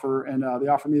job offer, and they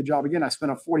offered me a job again. I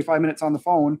spent 45 minutes on the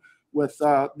phone with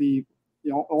the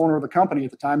owner of the company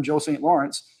at the time, Joe St.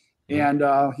 Lawrence, and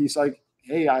he's like,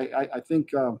 "Hey, I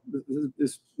think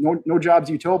this no job's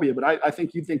utopia, but I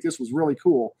think you'd think this was really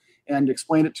cool," and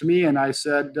explained it to me, and I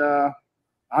said,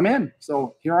 "I'm in."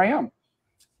 So here I am,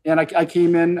 and I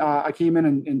came in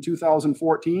in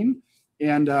 2014.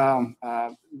 And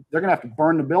they're gonna have to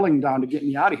burn the building down to get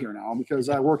me out of here now, because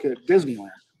I work at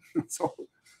Disneyland. So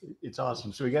it's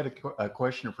awesome. So we got a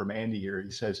question from Andy here.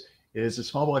 He says, "Is the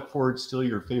small block Ford still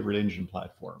your favorite engine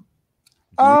platform?"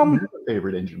 Do you have a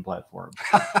favorite engine platform?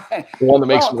 The one that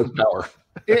makes the most power.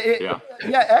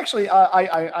 Yeah, actually,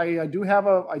 I do have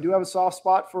a soft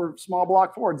spot for small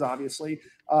block Fords. Obviously,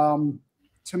 to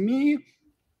me,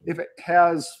 if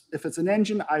it's an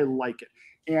engine, I like it,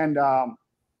 and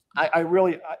I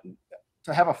really,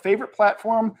 to have a favorite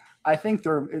platform, I think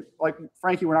they're like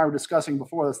Frankie and I were discussing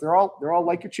before this. They're all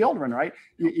like your children, right?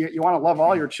 You want to love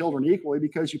all your children equally,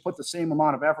 because you put the same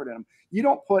amount of effort in them. You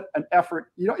don't put an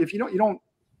effort. You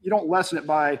don't lessen it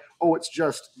by, oh, it's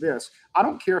just this. I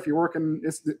don't care if you're working.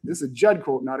 This is a Judd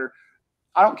quote, Nutter.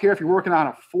 I don't care if you're working on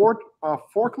a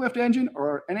forklift engine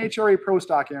or an NHRA Pro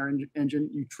Stock engine.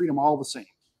 You treat them all the same.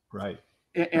 Right.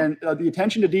 And the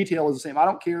attention to detail is the same. I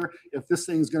don't care if this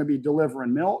thing is going to be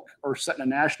delivering milk or setting a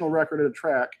national record at a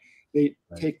track. They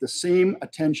take the same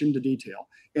attention to detail.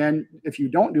 And if you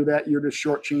don't do that, you're just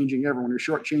shortchanging everyone. You're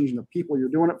shortchanging the people you're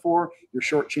doing it for. You're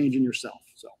shortchanging yourself.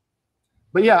 So,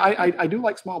 but yeah, I do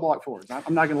like small block Fords.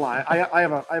 I'm not going to lie. I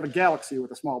have a Galaxy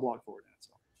with a small block Ford in it.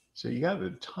 So you got a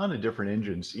ton of different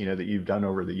engines, that you've done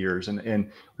over the years. And we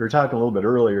were talking a little bit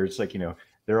earlier. It's like,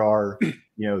 there are,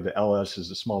 the LS is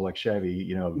the small block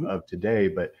Chevy, of today,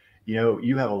 but,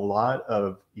 you have a lot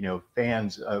of,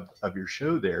 fans of your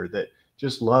show there that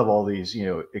just love all these,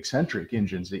 eccentric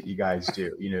engines that you guys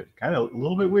do, kind of a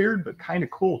little bit weird, but kind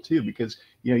of cool too, because,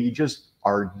 you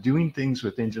are doing things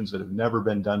with engines that have never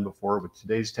been done before with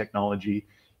today's technology.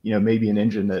 You know, maybe an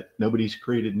engine that nobody's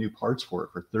created new parts for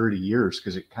it for 30 years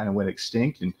because it kind of went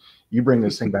extinct, and you bring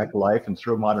this thing back to life and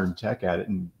throw modern tech at it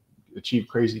and achieve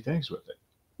crazy things with it.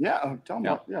 Yeah, tell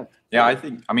me. Yeah, I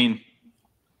think, I mean,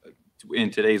 in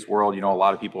today's world, you know, a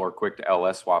lot of people are quick to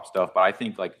LS swap stuff, but I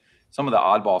think like some of the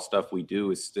oddball stuff we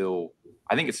do is still,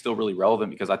 I think it's still really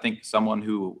relevant, because I think someone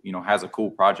who, you know, has a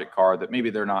cool project car that maybe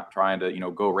they're not trying to, you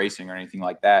know, go racing or anything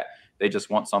like that. They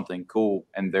just want something cool.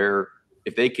 And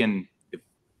if they can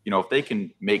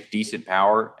make decent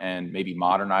power and maybe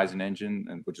modernize an engine,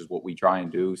 and which is what we try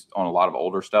and do on a lot of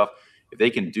older stuff, if they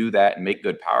can do that and make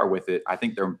good power with it, I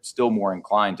think they're still more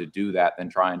inclined to do that than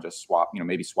try and just swap, you know,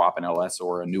 maybe swap an LS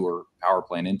or a newer power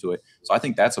plant into it. So I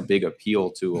think that's a big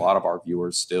appeal to a lot of our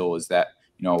viewers still, is that,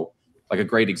 you know, like a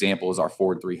great example is our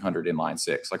Ford 300 inline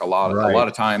six. Like a lot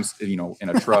of times, you know, in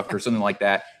a truck or something like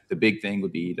that, the big thing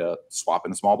would be to swap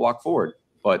in a small block Ford.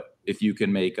 But if you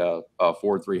can make a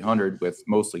Ford 300 with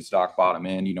mostly stock bottom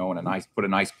end, you know, and put a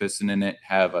nice piston in it,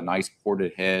 have a nice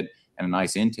ported head and a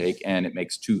nice intake, and it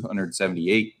makes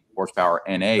 278 horsepower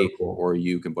NA, or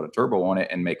you can put a turbo on it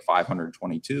and make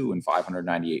 522 and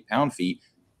 598 pound-feet.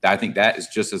 I think that is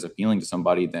just as appealing to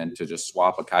somebody than to just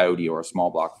swap a Coyote or a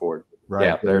small block Ford. Right.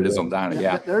 Yeah, there it is on down.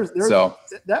 Yeah. There's so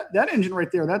that engine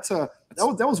right there. That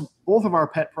was both of our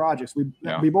pet projects.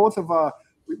 We both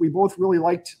really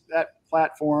liked that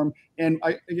platform. And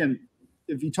again,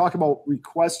 if you talk about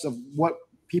requests of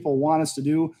people want us to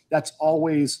do, that's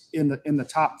always in the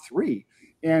top three.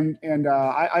 And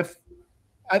I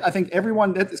think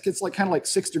everyone, it's like kind of like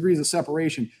 6 degrees of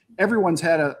separation. Everyone's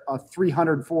had a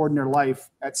 300 Ford in their life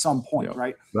at some point,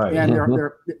 right? And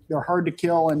they're hard to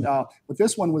kill. And but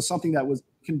this one was something that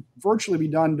can virtually be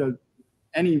done to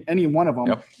any one of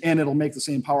them, and it'll make the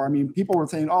same power. I mean, people were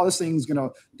saying, "Oh, this thing's going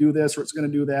to do this or it's going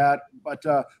to do that," but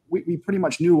we pretty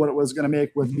much knew what it was going to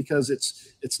make because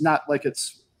it's not like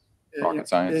it's rocket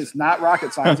science. It's not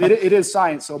rocket science. It is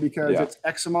science. So because it's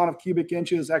X amount of cubic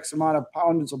inches, X amount of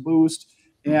pounds of boost,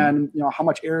 and you know how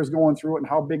much air is going through it and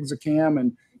how big is the cam,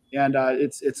 and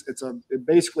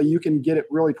basically you can get it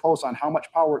really close on how much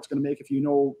power it's going to make if you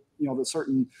know the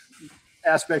certain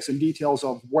aspects and details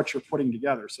of what you're putting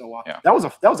together. So that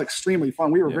was extremely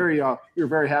fun. We were very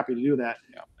happy to do that.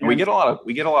 Yeah. And we get a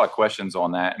lot of questions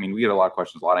on that. I mean, we get a lot of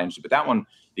questions, a lot of interest, but that one,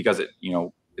 because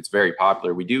it's very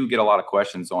popular, we do get a lot of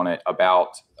questions on it about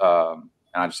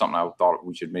and something I thought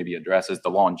we should maybe address is the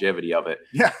longevity of it.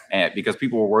 Yeah. And because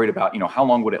people were worried about, how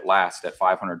long would it last at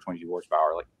 522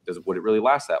 horsepower? Like, would it really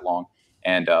last that long?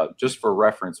 And just for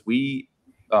reference, we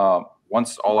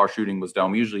once all our shooting was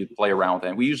done, we usually play around with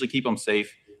it. We usually keep them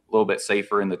safe, a little bit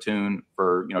safer in the tune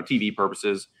for, TV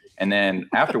purposes. And then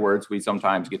afterwards, we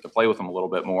sometimes get to play with them a little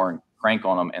bit more and crank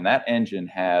on them. And that engine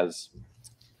has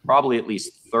probably at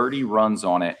least 30 runs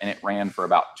on it. And it ran for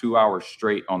about 2 hours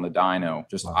straight on the dyno,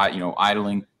 just,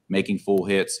 idling, making full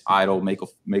hits, idle, make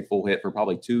full hit for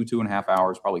probably 2.5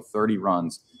 hours, probably 30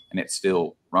 runs. And it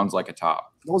still runs like a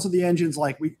top. Those are the engines,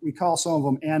 like we call some of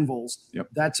them anvils. Yep.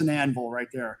 That's an anvil right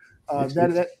there.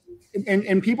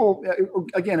 And people,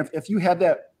 again, if you had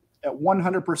that at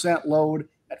 100% load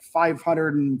at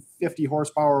 550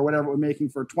 horsepower or whatever it was making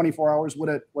for 24 hours, would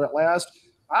it last?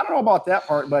 I don't know about that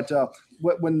part, but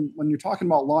when you're talking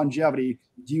about longevity,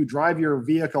 do you drive your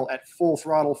vehicle at full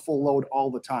throttle, full load all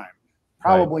the time?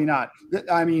 Probably not.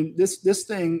 I mean, this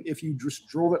thing, if you just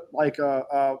drove it like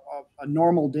a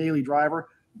normal daily driver,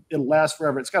 it'll last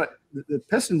forever. It's got the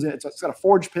pistons in it. It's got a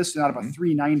forged piston out of a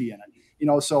 390 in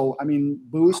it. So I mean,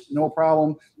 boost, no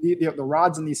problem. The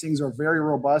rods in these things are very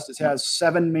robust. It has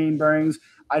 7 main bearings.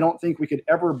 I don't think we could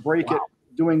ever break it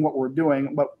doing what we're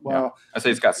doing. But I say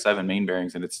it's got 7 main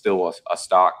bearings, and it's still a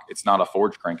stock. It's not a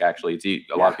forged crank, actually.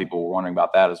 A lot of people were wondering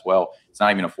about that as well. It's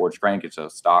not even a forged crank. It's a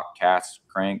stock cast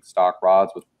crank, stock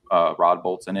rods with rod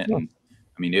bolts in it. And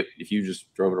I mean, if you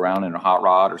just drove it around in a hot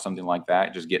rod or something like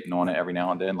that, just getting on it every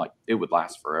now and then, like, it would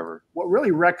last forever. What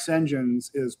really wrecks engines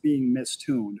is being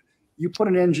mistuned. You put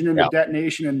an engine into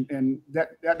detonation, and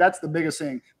that's the biggest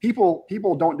thing.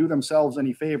 People don't do themselves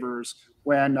any favors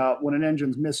when an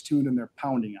engine's mistuned and they're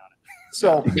pounding on it.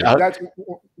 So that's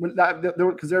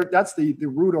because that's the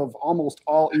root of almost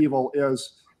all evil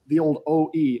is the old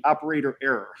OE, operator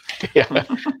error. Yeah,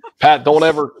 Pat, don't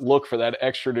ever look for that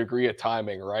extra degree of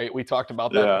timing, right? We talked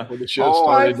about that before the show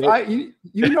started.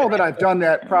 You know that I've done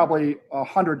that probably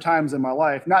 100 times in my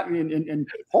life. Not and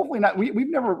hopefully not. We've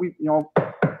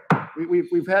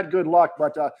had good luck,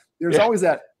 but there's always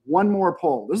that one more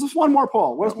pull. This is one more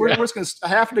pull. We're just going to a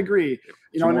half a degree.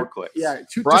 You know, two more clicks. Yeah,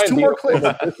 Brian, just two more clicks.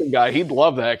 Piston guy, he'd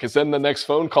love that, because then the next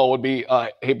phone call would be,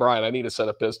 "Hey Brian, I need a set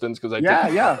of pistons because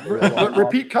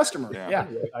Repeat customer. Yeah.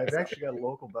 I've actually got a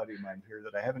local buddy of mine here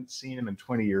that I haven't seen him in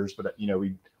 20 years, but you know,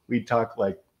 we talk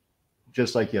like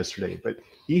just like yesterday. But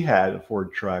he had a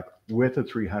Ford truck with a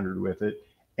 300 with it,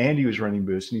 and he was running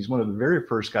boost, and he's one of the very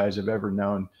first guys I've ever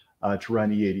known to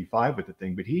run E85 with the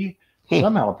thing. But he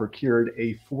somehow procured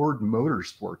a Ford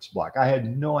Motorsports block. I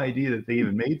had no idea that they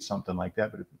even made something like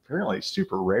that, but apparently it's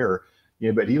super rare.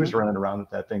 Yeah, but he was running around with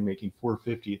that thing, making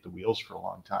 450 at the wheels for a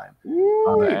long time. You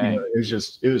know,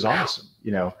 it was awesome.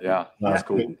 You know, that's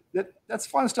cool. That's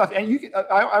fun stuff. And you can,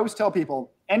 I always tell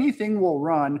people, anything will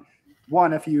run.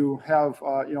 One, if you have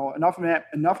you know,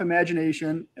 enough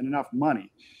imagination and enough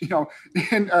money, you know,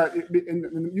 and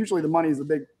usually the money is the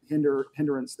big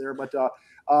hindrance there. But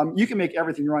you can make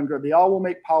everything run good. They all will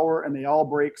make power and they all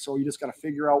break. So you just got to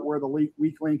figure out where the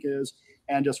weak link is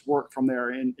and just work from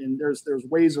there. And there's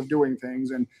ways of doing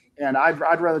things. And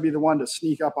I'd rather be the one to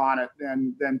sneak up on it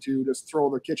than to just throw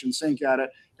the kitchen sink at it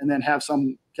and then have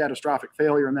some catastrophic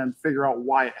failure and then figure out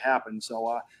why it happened.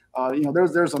 So you know,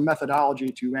 there's a methodology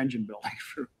to engine building.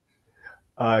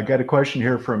 I got a question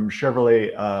here from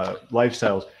Chevrolet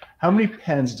Lifestyles. How many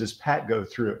pens does Pat go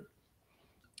through?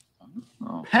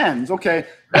 Pens, okay.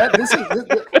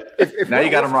 If now you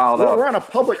got them riled up. We're on a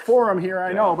public forum here,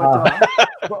 I know, but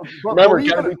remember, it's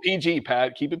got to be PG,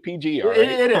 Pat. Keep it PG. All right?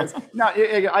 It is. Now,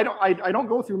 I don't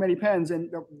go through many pens,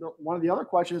 and one of the other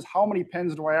questions is, how many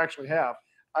pens do I actually have?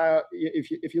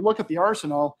 If you look at the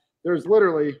arsenal, there's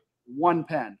literally one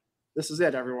pen. This is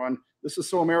it, everyone. This is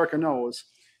so America knows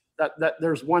that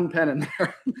there's one pen in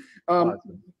there.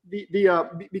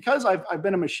 Because I've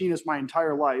been a machinist my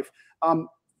entire life.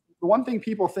 The one thing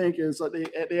people think is that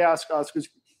they ask us, because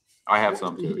I have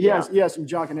some too. He has some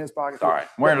junk in his pocket. All right,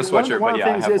 I'm wearing a sweatshirt, one but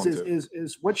of the yeah, things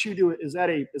is what you do. Is that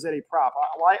a prop?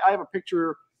 I have a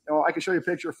picture. You know, I can show you a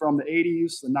picture from the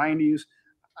 80s, the 90s.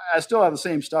 I still have the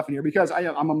same stuff in here because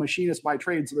I'm a machinist by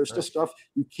trade. So there's still stuff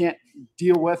you can't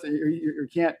deal with. You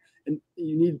can't, and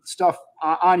you need stuff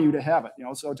on you to have it. You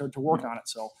know, so to work on it.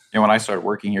 So. And when I started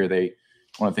working here,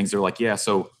 one of the things they're like, yeah,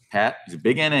 so Pat, he's a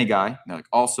big NA guy. And they're like,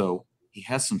 also, he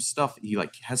has some stuff. He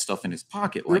has stuff in his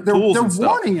pocket, like tools and stuff.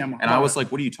 Warning him. And I was like,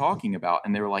 what are you talking about?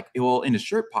 And they were like, well, in his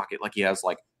shirt pocket, like he has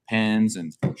like pens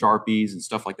and Sharpies and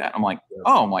stuff like that. I'm like,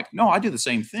 no, I do the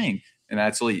same thing. And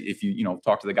actually, if you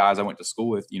talk to the guys I went to school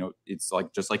with, it's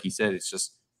like, just like he said, it's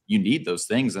just, you need those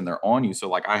things and they're on you. So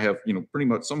like I have, pretty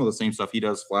much some of the same stuff he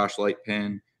does: flashlight,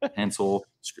 pen, pencil,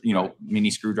 mini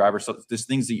screwdriver. So there's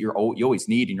things that you always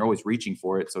need and you're always reaching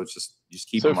for it. So it's just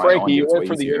keep them right on you. So Frankie, you went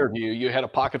for the interview. You had a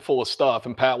pocket full of stuff,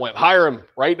 and Pat went, "Hire him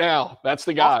right now. That's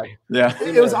the guy." Yeah,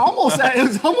 it was almost that. It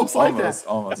was almost like that.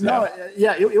 Almost. No,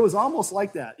 yeah, it was almost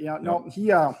like that. Yeah, no,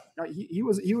 he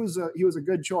was a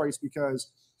good choice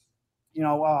because, he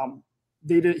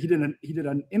did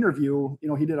an interview.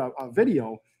 He did a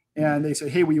video. And they said,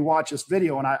 "Hey, will you watch this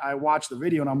video?" And I watched the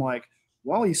video, and I'm like,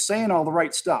 "Well, he's saying all the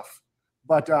right stuff,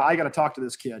 but I got to talk to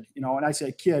this kid." And I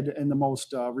say kid in the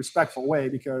most respectful way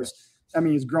because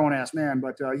he's a grown ass man,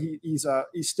 but he's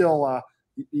still. I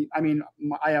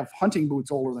have hunting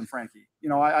boots older than Frankie.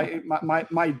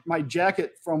 My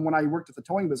jacket from when I worked at the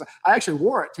towing business, I actually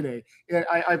wore it today. And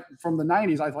I from the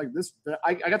 90s. I was like this.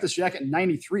 I got this jacket in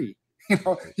 '93.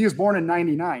 He was born in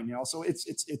 '99. So it's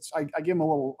I give him a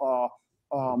little.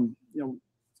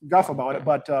 Guff about it,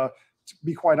 but to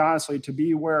be quite honestly, to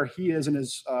be where he is in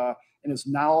his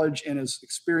knowledge and his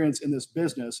experience in this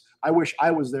business, I wish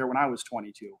I was there when I was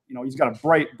 22. He's got a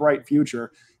bright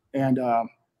future, and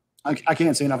I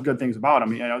can't say enough good things about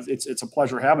him. It's a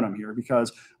pleasure having him here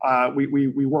because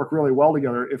we work really well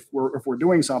together. If we're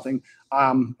doing something,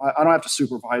 I don't have to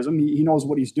supervise him. He knows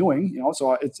what he's doing.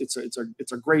 So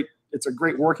it's a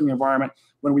great working environment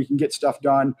when we can get stuff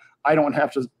done. I don't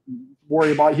have to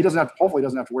worry about. Hopefully,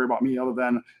 doesn't have to worry about me other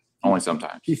than only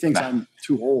sometimes he thinks I'm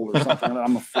too old or something. That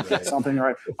I'm afraid something.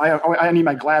 Right? I need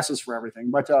my glasses for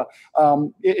everything. But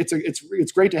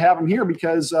it's great to have him here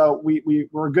because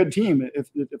we're a good team. If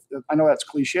I know that's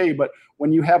cliche, but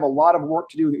when you have a lot of work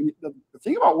to do, the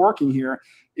thing about working here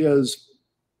is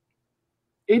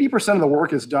 80% of the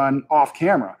work is done off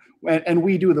camera. And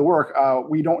we do the work.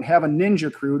 We don't have a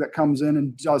ninja crew that comes in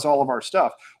and does all of our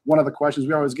stuff. One of the questions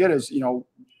we always get is,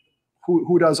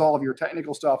 who does all of your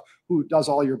technical stuff? Who does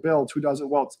all your builds? Who does it?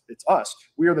 Well, it's us.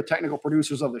 We are the technical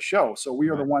producers of the show. So we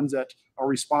are the ones that are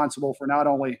responsible for not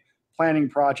only planning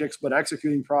projects, but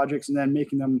executing projects and then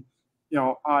making them,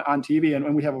 on TV.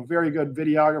 And we have a very good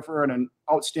videographer and an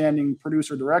outstanding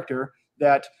producer director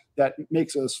that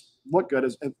makes us look good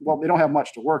as well. They don't have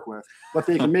much to work with, but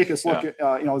they can make us look,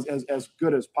 as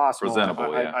good as possible.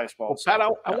 Presentable, I suppose. Well, Pat,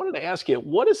 I wanted to ask you,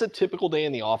 what is a typical day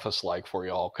in the office like for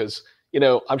y'all? Because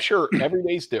I'm sure every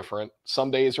day's different.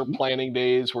 Some days are planning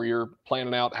days where you're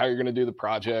planning out how you're going to do the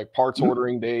project, parts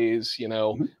ordering days,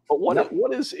 but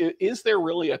what is there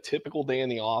really a typical day in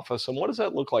the office, and what does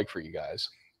that look like for you guys?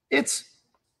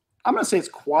 I'm going to say it's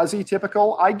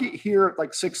quasi-typical. I get here at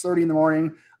like 6:30 in the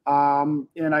morning,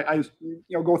 and I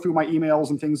go through my emails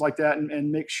and things like that,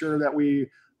 and make sure that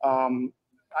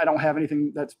I don't have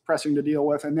anything that's pressing to deal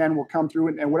with, and then we'll come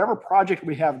through and whatever project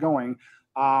we have going,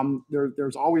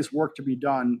 there's always work to be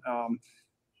done.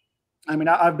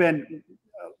 I've been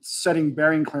setting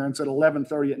bearing clearance at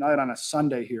 11:30 at night on a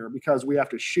Sunday here because we have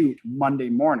to shoot Monday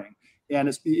morning. And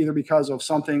it's either because of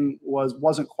something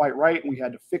wasn't quite right and we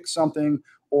had to fix something,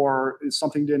 or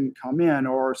something didn't come in,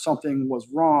 or something was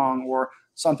wrong, or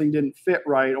something didn't fit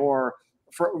right, or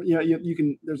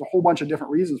there's a whole bunch of different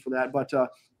reasons for that. But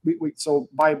so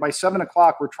by 7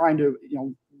 o'clock, we're trying to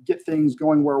get things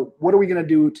going. Where what are we going to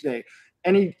do today?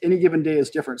 Any given day is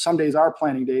different. Some days are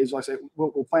planning days. Like I say,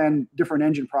 we'll plan different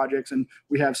engine projects, and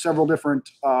we have several different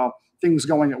things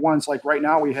going at once. Like right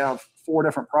now, we have 4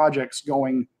 different projects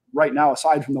going right now,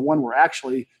 aside from the one we're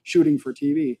actually shooting for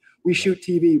TV. We shoot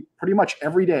TV pretty much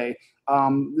every day.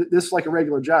 This is like a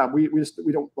regular job. We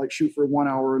don't like shoot for 1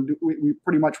 hour, and we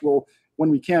pretty much will, when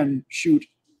we can, shoot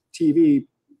TV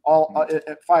all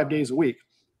at 5 days a week.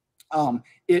 On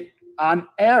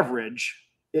average,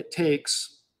 it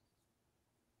takes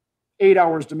 8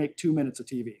 hours to make 2 minutes of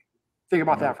TV. Think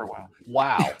about that for a while.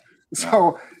 Wow.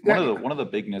 So one of the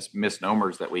big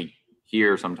misnomers that we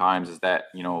hear sometimes is that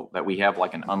that we have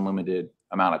like an unlimited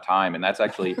amount of time, and that's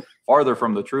actually farther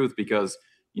from the truth, because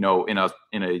in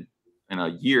a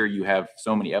year you have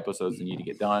so many episodes that need to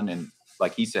get done, and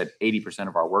like he said, 80%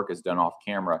 of our work is done off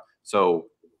camera. So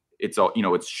it's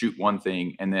it's shoot one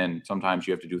thing, and then sometimes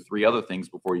you have to do 3 other things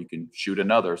before you can shoot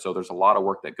another. So there's a lot of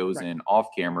work that goes in off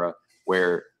camera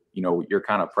where you're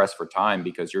kind of pressed for time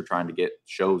because you're trying to get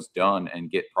shows done and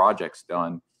get projects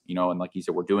done. And like you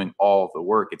said, we're doing all of the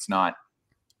work. It's not,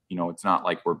 it's not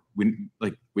like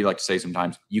we like to say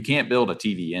sometimes, you can't build a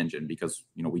TV engine because,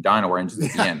 we dyno our engines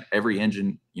at the end. Every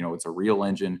engine, it's a real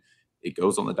engine. It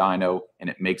goes on the dyno and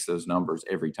it makes those numbers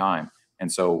every time.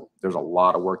 And so there's a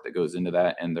lot of work that goes into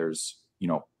that. And there's,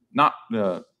 not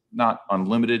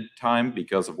unlimited time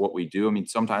because of what we do. I mean,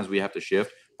 sometimes we have to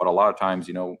shift, but a lot of times,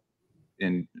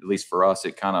 and at least for us,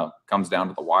 it kind of comes down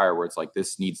to the wire where it's like,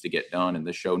 this needs to get done and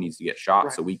this show needs to get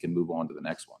shot so we can move on to the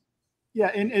next one.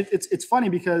 Yeah. And it's funny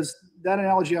because that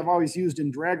analogy I've always used in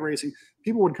drag racing.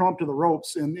 People would come up to the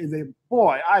ropes and they,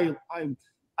 boy, I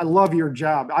love your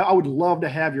job. I would love to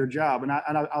have your job. And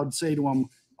I would say to them,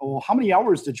 oh, how many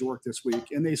hours did you work this week?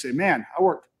 And they say, man, I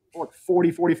worked 40,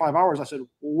 45 hours. I said,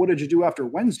 well, what did you do after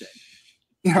Wednesday?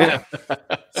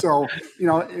 So,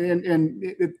 and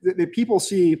the people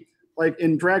see, like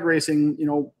in drag racing,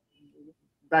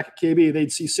 back at KB,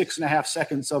 they'd see 6.5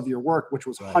 seconds of your work, which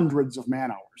was hundreds of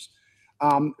man hours.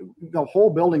 The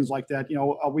whole building's like that.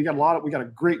 We got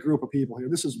a great group of people here.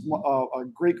 This is a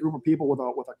great group of people with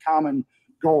a common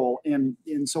goal. And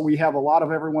so we have a lot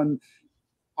of everyone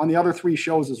on the other 3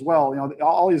 shows as well.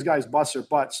 All these guys bust their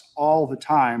butts all the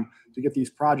time to get these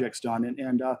projects done.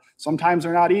 And sometimes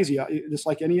they're not easy. Just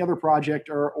like any other project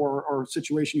or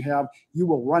situation you have, you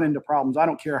will run into problems. I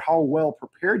don't care how well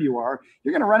prepared you are,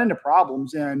 you're going to run into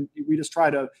problems. And we just try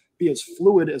to be as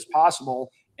fluid as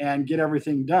possible and get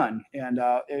everything done. And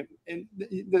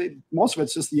most of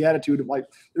it's just the attitude of like,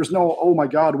 there's no, oh my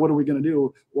God, what are we going to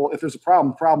do? Well, if there's a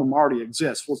problem, the problem already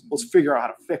exists. Let's figure out how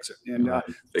to fix it. And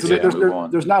so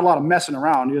there's not a lot of messing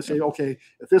around. You just say, okay,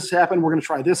 if this happened, we're going to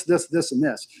try this, and this. And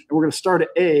we're going to start at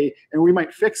A, and we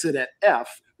might fix it at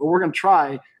F, but we're going to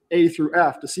try A through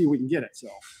F to see if we can get it. So,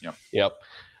 Yep.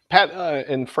 Pat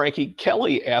and Frankie,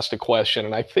 Kelly asked a question,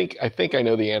 and I think I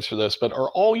know the answer to this, but are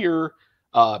all your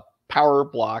Power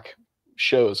Block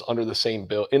shows under the same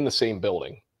in the same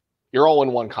building? You're all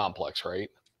in one complex, right?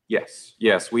 Yes,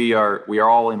 we are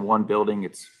all in one building.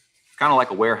 It's kind of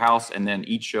like a warehouse, and then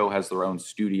each show has their own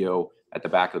studio at the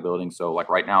back of the building. So like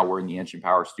right now we're in the Engine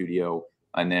Power studio,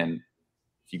 and then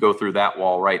if you go through that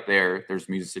wall right there's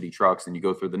Music City Trucks, and you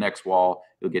go through the next wall,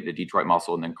 you'll get to Detroit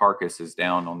Muscle, and then Carcass is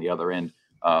down on the other end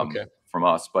from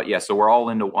us. But yeah, so we're all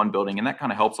into one building, and that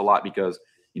kind of helps a lot because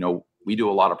we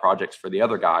do a lot of projects for the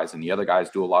other guys, and the other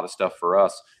guys do a lot of stuff for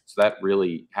us. So that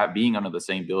really being under the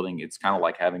same building, it's kind of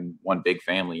like having one big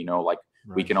family,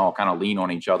 we can all kind of lean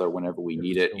on each other whenever we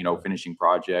need it, finishing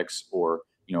projects or,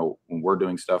 you know, when we're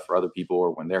doing stuff for other people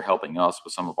or when they're helping us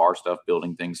with some of our stuff,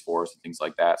 building things for us and things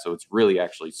like that. So it's really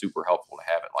actually super helpful to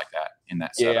have it like that in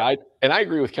that setup. Yeah, I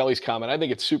agree with Kelly's comment. I think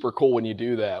it's super cool when you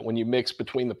do that, when you mix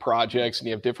between the projects and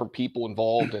you have different people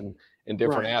involved in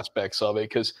different aspects of it,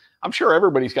 because I'm sure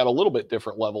everybody's got a little bit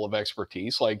different level of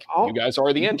expertise. Like you guys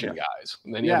are the engine guys,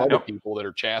 and then you have other people that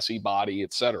are chassis, body,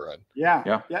 etc.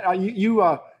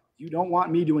 You don't want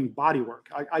me doing body work.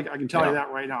 I can tell you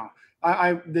that right now.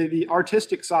 The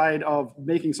artistic side of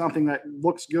making something that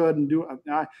looks good and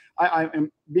I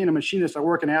am being a machinist. I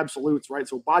work in absolutes, right?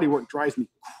 So body work drives me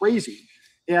crazy.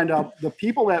 And the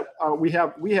people that we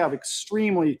have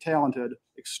extremely talented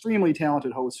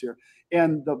hosts here.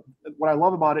 And what I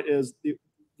love about it is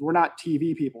we're not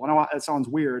TV people. I know that sounds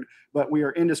weird, but we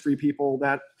are industry people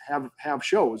that have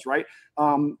shows, right?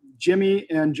 Jimmy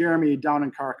and Jeremy down in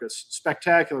Carcass,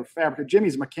 spectacular fabricator.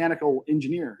 Jimmy's a mechanical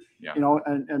engineer, you know,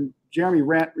 and Jeremy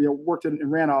worked and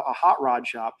ran a hot rod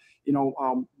shop. You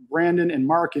know, Brandon and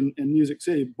Mark in Music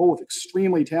City, both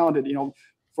extremely talented, you know,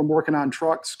 from working on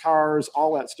trucks, cars,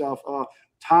 all that stuff.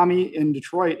 Tommy in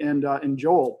Detroit and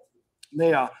Joel,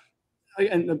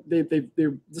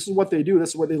 this is what they do. This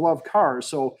is what they love, cars.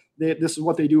 So this is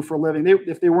what they do for a living.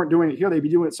 If they weren't doing it here, they'd be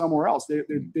doing it somewhere else.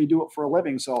 They do it for a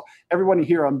living. So everybody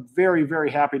here, I'm very,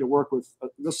 very happy to work with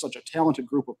this such a talented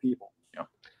group of people. Yeah.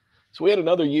 So we had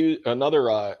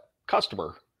another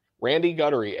customer, Randy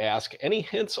Guttery, ask, any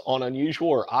hints on unusual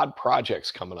or odd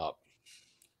projects coming up?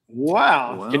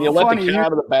 Wow. Can you let the cat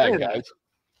out of the bag, guys?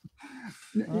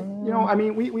 You know, I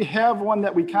mean, we have one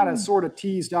that we kind of sort of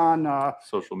teased on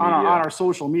social media, on our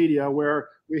social media, where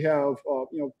we have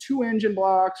 2 engine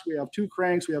blocks, we have 2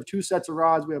 cranks, we have 2 sets of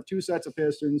rods, we have 2 sets of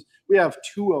pistons, we have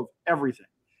 2 of everything,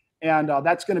 and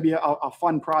that's going to be a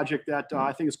fun project that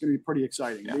I think is going to be pretty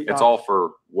exciting. Yeah, it's all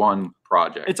for one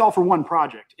project. It's all for one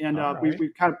project, and we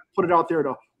kind of put it out there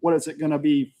to what is it going to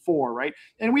be for, right?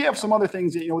 And we have some other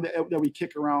things that that we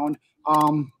kick around.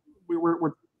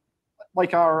 We're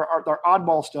like our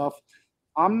oddball stuff.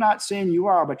 I'm not saying you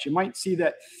are, but you might see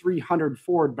that 300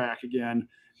 Ford back again,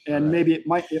 and maybe it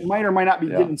might or might not be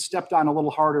getting stepped on a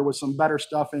little harder with some better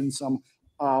stuff and some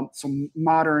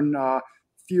modern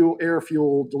air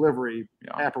fuel delivery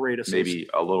apparatuses. Maybe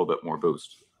a little bit more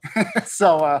boost.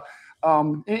 So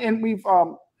and we've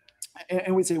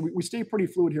and we say we stay pretty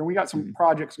fluid here. We got some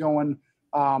projects going.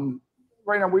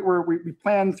 Right now, we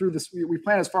plan through this. We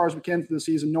plan as far as we can through the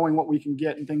season, knowing what we can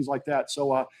get and things like that.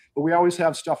 So, but we always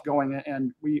have stuff going,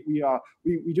 and we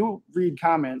do read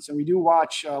comments, and we do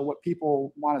watch what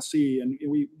people want to see, and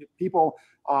people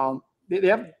they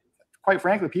have, quite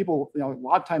frankly, people a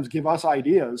lot of times give us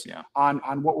ideas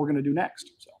on what we're going to do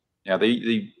next. So yeah,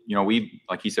 we,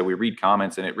 like you said, we read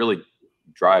comments, and it really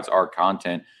drives our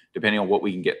content depending on what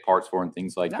we can get parts for and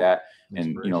things like that.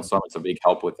 And, it's a big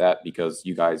help with that because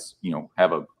you guys,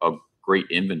 have a great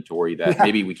inventory that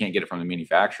maybe we can't get it from the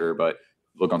manufacturer, but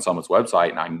look on someone's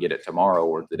website and I can get it tomorrow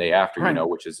or the day after,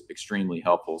 which is extremely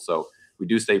helpful. So we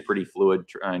do stay pretty fluid,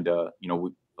 trying to,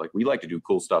 we like to do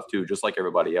cool stuff too, just like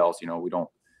everybody else. We don't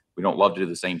love to do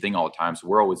the same thing all the time. So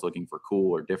we're always looking for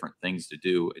cool or different things to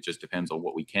do. It just depends on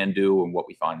what we can do and what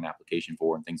we find an application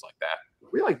for and things like that.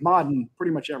 We like modding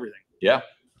pretty much everything. Yeah.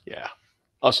 Yeah.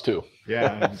 Us too.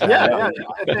 Yeah. Exactly.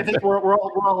 I think we're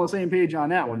all on the same page on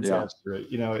that one. Yeah, that's great.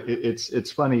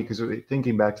 It's funny because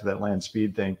thinking back to that land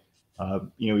speed thing,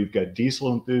 we've got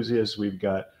diesel enthusiasts, we've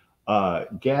got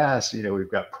gas, we've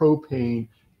got propane,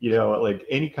 like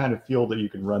any kind of fuel that you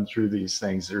can run through these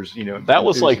things. There's, that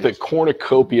was like the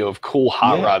cornucopia of cool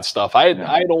hot rod stuff. I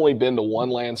had only been to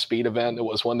one land speed event. It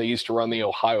was when they used to run the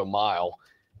Ohio Mile.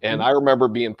 And I remember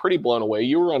being pretty blown away.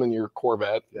 You were running your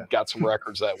Corvette, got some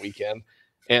records that weekend.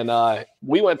 And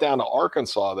we went down to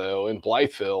Arkansas, though, in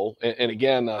Blytheville. And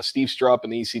again, Steve Strupp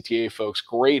and the ECTA folks,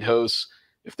 great hosts.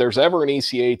 If there's ever an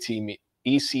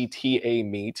ECTA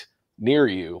meet near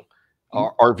you,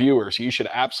 our viewers, you should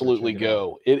absolutely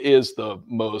go. It is the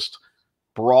most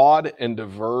broad and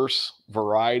diverse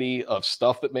variety of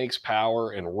stuff that makes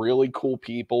power and really cool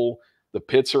people. The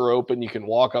pits are open. You can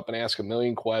walk up and ask a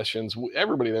million questions.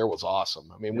 Everybody there was awesome.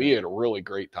 I mean, we had a really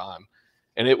great time.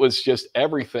 And it was just,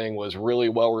 everything was really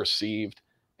well received.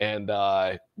 And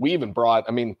we even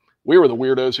brought, we were the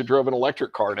weirdos who drove an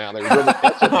electric car down there. We drove a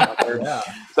Tesla down there,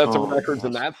 set some records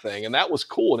in that thing. And that was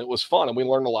cool. And it was fun. And we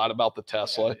learned a lot about the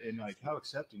Tesla. And like how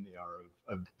accepting they are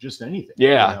of just anything.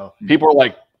 Yeah. People are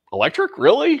like, electric,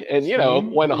 really? And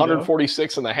went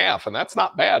 146 and a half, and that's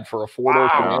not bad for a four-door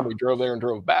command. We drove there and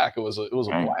drove back. It was a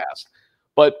blast.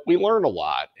 But we learned a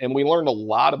lot, and we learned a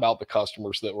lot about the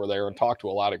customers that were there and talked to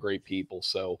a lot of great people.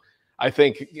 So I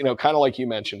think, you know, kind of like you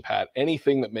mentioned, Pat,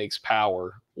 anything that makes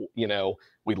power, you know,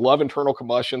 we love internal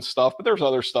combustion stuff, but there's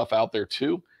other stuff out there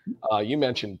too. You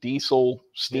mentioned diesel,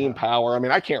 steam power. I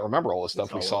mean, I can't remember all the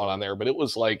stuff we saw on there, but it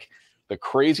was like the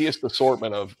craziest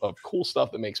assortment of cool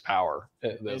stuff that makes power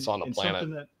that's on the planet.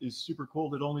 Something that is super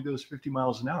cool that only goes 50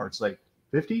 miles an hour. It's like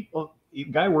 50? Well, the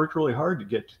guy worked really hard to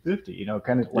get to 50, you know,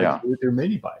 kind of like with their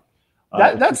mini bike.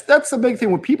 That's the big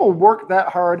thing. When people work that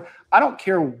hard, I don't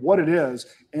care what it is,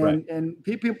 and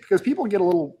people, because people get a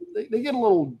little, they get a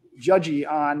little judgy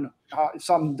on if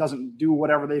something doesn't do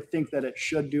whatever they think that it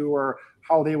should do or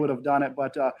how they would have done it.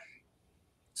 But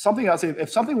something I say, if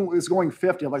something is going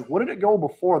 50, I'm like, what did it go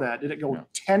before that? Did it go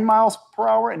 10 miles per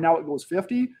hour and now it goes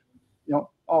 50? You know,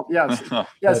 oh yes, yes.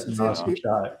 That's an awesome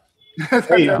shot.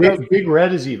 Hey, Big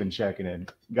Red is even checking in,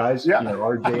 guys. You know,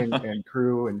 RJ and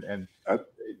crew and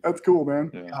that's cool,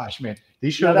 man. Gosh, man, they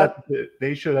showed up.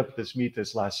 They showed up at this meet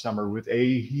this last summer with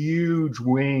a huge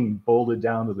wing bolted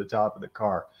down to the top of the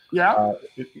car. Yeah,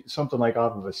 something like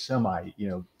off of a semi. You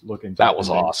know, looking. That was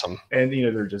awesome. And you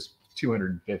know, they're just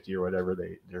 250 or whatever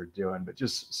they're doing, but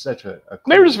just such a cool.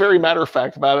 They were just very matter of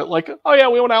fact about it. Like, oh yeah,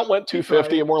 we went out and went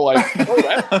 250, and we're like, oh,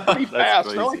 that's pretty fast.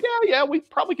 They're like, yeah, we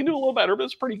probably can do a little better, but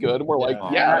it's pretty good. And we're like,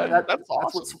 that's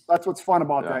awesome. That's what's fun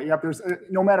about that. Yep. There's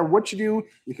no matter what you do,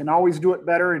 you can always do it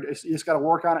better. You just got to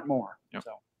work on it more. Yep.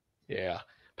 So. Yeah.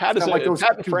 Pat,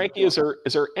 Pat and Frankie, is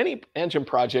there any engine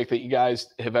project that you guys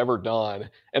have ever done?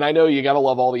 And I know you got to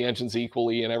love all the engines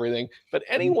equally and everything, but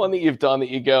any one that you've done that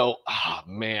you go, oh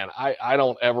man, I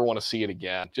don't ever want to see it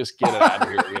again. Just get it out of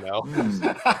here, you know?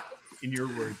 In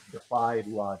your words, defied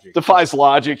logic. Defies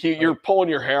logic. You're pulling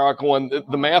your hair out going,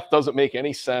 the math doesn't make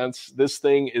any sense. This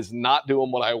thing is not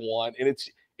doing what I want. And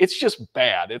it's just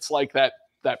bad. It's like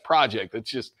that project that's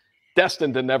just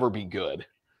destined to never be good.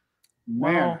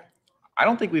 Man. Well, I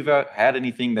don't think we've had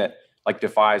anything that like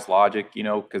defies logic, you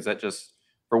know, because that just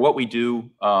for what we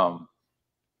do,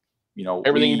 you know,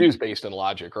 everything you do is based on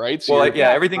logic, right? So well,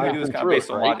 everything we do is kind of based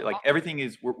on logic. Like everything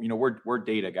is, we're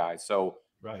data guys. So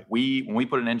when we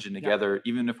put an engine together,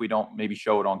 even if we don't maybe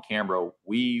show it on camera,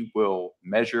 we will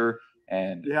measure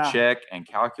and check and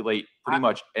calculate pretty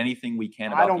much anything we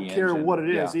can about the engine. I don't care what it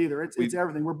is either. It's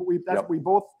everything. We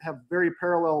both have very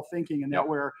parallel thinking in that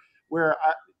where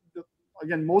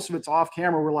again, most of it's off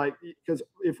camera. We're like, because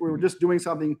if we were just doing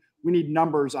something, we need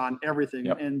numbers on everything.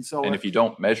 And so, and if you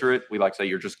don't measure it, we like to say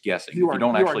you're just guessing. If you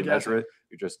don't actually measure it,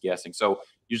 you're just guessing. So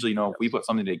usually, you know, if we put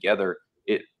something together,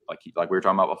 it like we were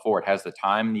talking about before, it has the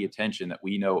time and the attention that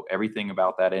we know everything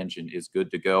about that engine is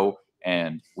good to go.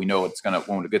 And we know it's going to,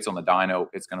 when it gets on the dyno,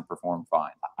 it's going to perform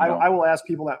fine. I will ask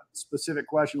people that specific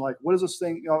question, like, what is this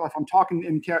thing? You know, if I'm talking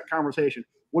in conversation,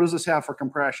 what does this have for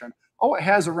compression? Oh, it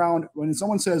has around. When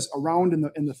someone says around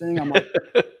in the thing, I'm like,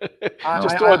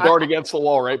 just throw a dart against the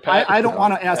wall, right, Pat? I don't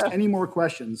want to ask any more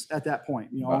questions at that point,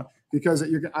 you know, because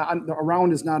the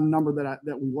around is not a number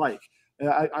that we like.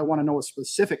 I want to know a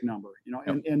specific number, you know,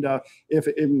 and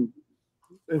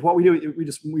if what we do,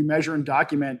 we measure and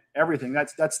document everything.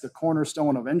 That's the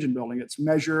cornerstone of engine building. It's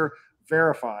measure,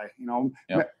 verify, you know,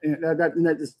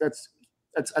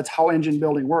 that's how engine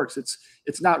building works.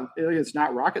 It's not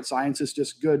rocket science. It's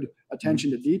just good attention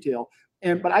to detail.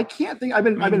 But I can't think. I've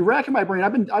been racking my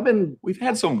brain. We've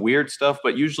had some weird stuff,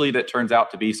 but usually that turns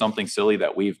out to be something silly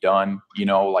that we've done. You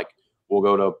know, like we'll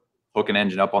go to hook an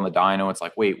engine up on the dyno. It's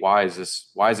like, wait, why is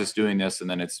this doing this? And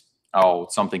then it's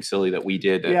something silly that we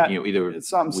did that, you know, either it's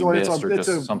something silly, or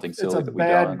just something silly that we done.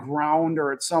 It's a bad ground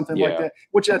or it's something like that,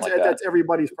 which that's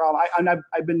everybody's problem.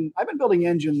 I've been building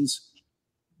engines,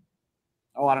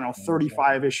 I don't know,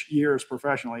 35-ish years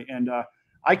professionally. And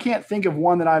I can't think of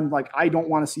one that I'm like, I don't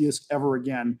want to see this ever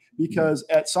again, because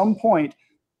at some point,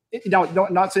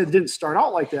 not say it didn't start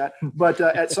out like that, but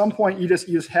at some point you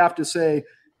just have to say,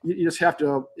 you just have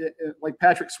to, like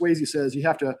Patrick Swayze says, you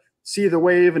have to see the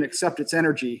wave and accept its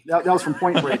energy. That was from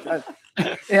Point Break.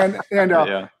 And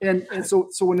so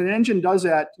when an engine does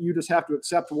that, you just have to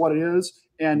accept what it is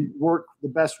and work the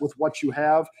best with what you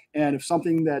have. And if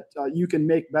something that you can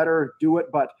make better, do it.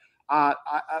 But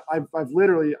I've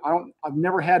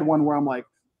never had one where I'm like,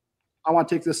 I want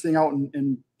to take this thing out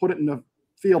and put it in the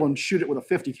field and shoot it with a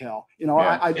 50 cal. You know,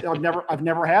 I've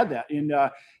never had that.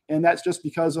 And that's just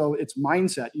because of its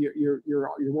mindset. You're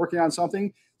working on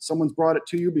something. Someone's brought it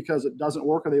to you because it doesn't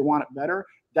work or they want it better.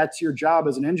 That's your job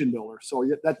as an engine builder. So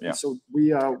so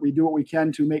we do what we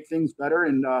can to make things better.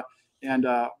 I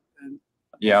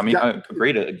mean, a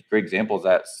great example of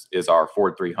that is our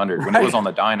Ford 300 when it was on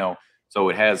the dyno. So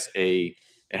it has a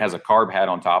carb hat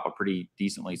on top, a pretty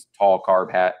decently tall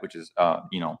carb hat, which is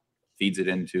feeds it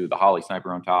into the Holly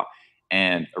Sniper on top.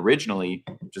 And originally,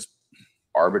 just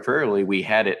arbitrarily, we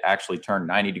had it actually turn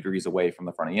 90 degrees away from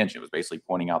the front of the engine. It was basically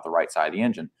pointing out the right side of the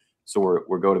engine. So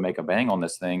we're go to make a bang on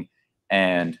this thing.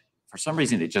 And for some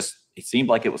reason, it seemed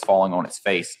like it was falling on its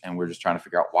face. And we're just trying to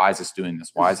figure out, why is this doing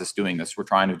this? Why is this doing this? We're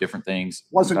trying to do different things.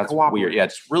 Wasn't cooperating. Weird. Yeah, it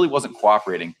just really wasn't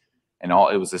cooperating. And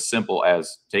it was as simple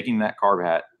as taking that carb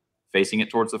hat, facing it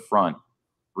towards the front,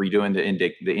 redoing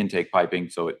the intake piping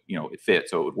so it fit,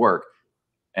 so it would work,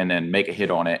 and then make a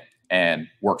hit on it, and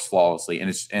works flawlessly.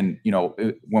 And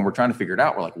when we're trying to figure it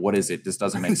out, we're like, what is it? This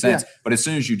doesn't make sense. But as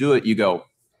soon as you do it, you go,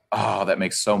 oh, that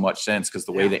makes so much sense, because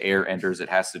the way the air enters, it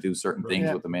has to do certain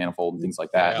things with the manifold and things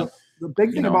like that. The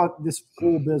big thing about this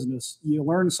whole business, you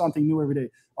learn something new every day.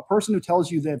 A person who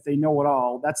tells you that they know it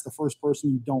all, that's the first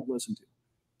person you don't listen to.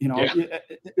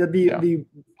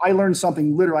 I learn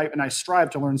something literally, and I strive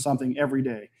to learn something every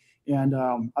day. And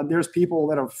there's people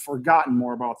that have forgotten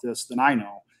more about this than I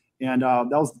know. And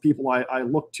those are the people I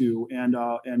look to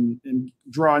and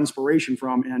draw inspiration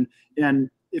from.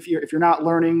 And if you're not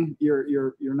learning,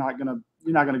 you're not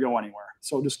gonna go anywhere.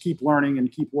 So just keep learning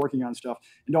and keep working on stuff,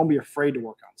 and don't be afraid to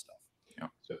work on stuff. Yeah.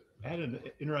 So I had an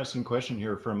interesting question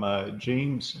here from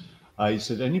James. He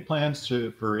said, any plans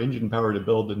for Engine Power to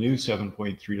build the new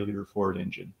 7.3 liter Ford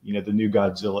engine? The new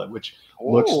Godzilla, which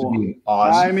looks to be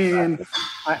awesome. I mean,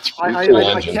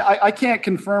 I can't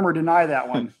confirm or deny that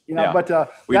one.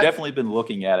 But we've definitely been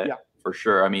looking at it for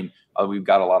sure. I mean, we've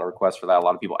got a lot of requests for that. A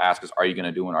lot of people ask us, "Are you going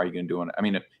to do one? Are you going to do one?" I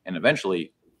mean, and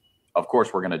eventually, of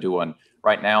course, we're going to do one.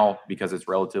 Right now, because it's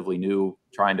relatively new,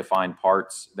 trying to find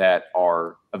parts that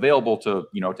are available to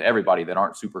to everybody, that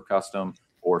aren't super custom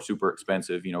or super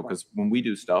expensive, because when we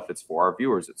do stuff, it's for our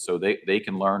viewers. It's so they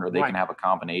can learn, or they can have a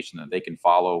combination that they can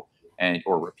follow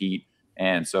or repeat.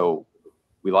 And so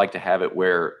we like to have it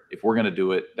where if we're going to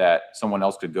do it, that someone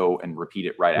else could go and repeat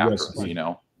it right after us,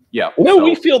 Yeah.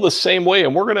 We feel the same way,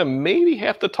 and we're going to maybe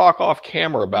have to talk off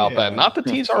camera about that, not to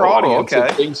tease our audience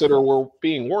of things that are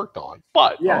being worked on.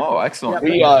 But excellent.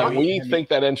 We think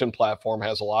that engine platform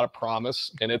has a lot of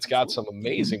promise, and it's got some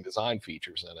amazing design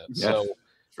features in it. Yes. So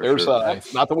there's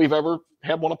not that we've ever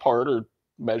had one apart or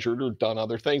measured or done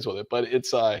other things with it, but it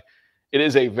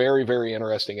is a very, very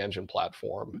interesting engine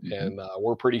platform, and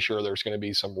we're pretty sure there's going to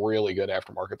be some really good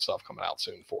aftermarket stuff coming out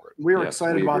soon for it. We're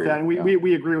excited about that, and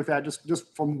we agree with that.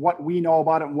 Just from what we know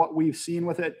about it and what we've seen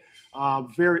with it,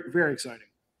 very, very exciting.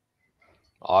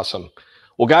 Awesome.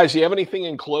 Well, guys, do you have anything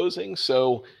in closing?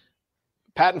 So,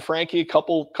 Pat and Frankie, a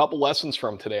couple lessons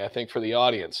from today, I think, for the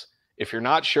audience. If you're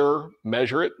not sure,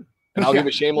 measure it. And I'll give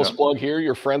a shameless plug here.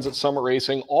 Your friends at Summit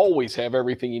Racing always have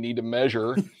everything you need to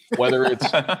measure, whether it's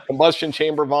combustion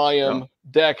chamber volume,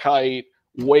 deck height,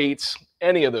 weights,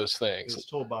 any of those things. This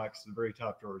toolbox, the very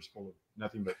top drawer, is full of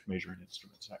nothing but measuring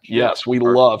instruments. Actually. Yes, we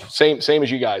love, same as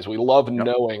you guys. We love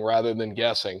knowing rather than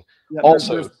guessing. Yeah,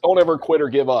 also, don't ever quit or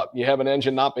give up. You have an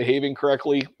engine not behaving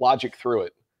correctly, logic through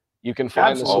it. You can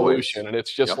find the solution, and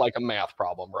it's just like a math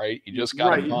problem, right? You just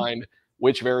got to find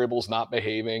which variable's not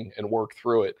behaving and work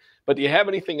through it. But do you have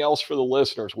anything else for the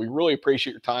listeners? We really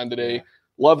appreciate your time today. Yeah.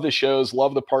 Love the shows,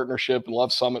 love the partnership, and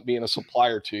love Summit being a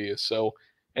supplier to you. So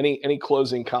any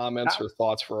closing comments or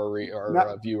thoughts for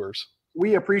our viewers?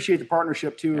 We appreciate the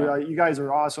partnership too. Yeah. You guys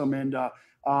are awesome, and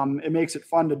it makes it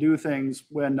fun to do things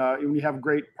when you have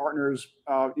great partners,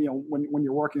 when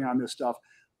you're working on this stuff.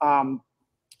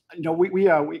 We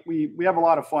have a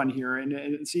lot of fun here, and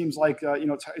it seems like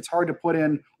it's hard to put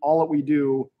in all that we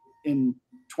do in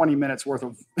 20 minutes worth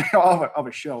of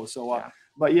a show. So,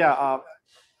 but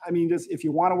I mean, just if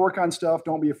you want to work on stuff,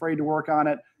 don't be afraid to work on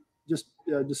it.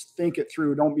 Just think it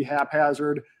through. Don't be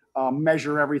haphazard.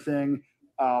 Measure everything.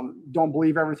 Don't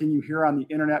believe everything you hear on the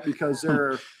internet, because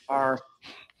there are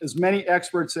as many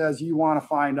experts as you want to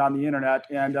find on the internet,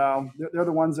 and they're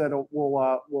the ones that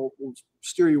will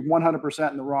steer you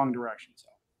 100% in the wrong direction. So,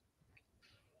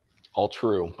 all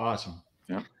true. Awesome.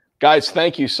 Yeah, guys,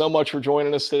 thank you so much for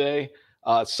joining us today.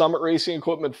 Summit Racing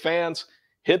Equipment fans,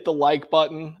 hit the like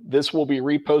button. This will be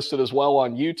reposted as well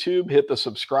on YouTube. Hit the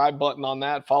subscribe button on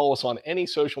that. Follow us on any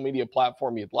social media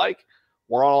platform you'd like.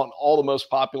 We're on all the most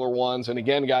popular ones. And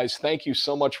again, guys, thank you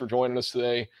so much for joining us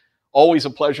today. Always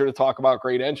a pleasure to talk about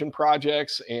great engine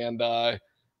projects, and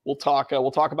we'll talk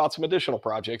about some additional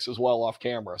projects as well off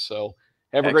camera. So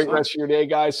have a great rest of your day,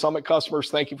 guys. Summit customers,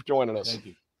 thank you for joining us. Thank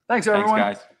you. Thanks, everyone.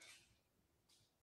 Thanks, guys.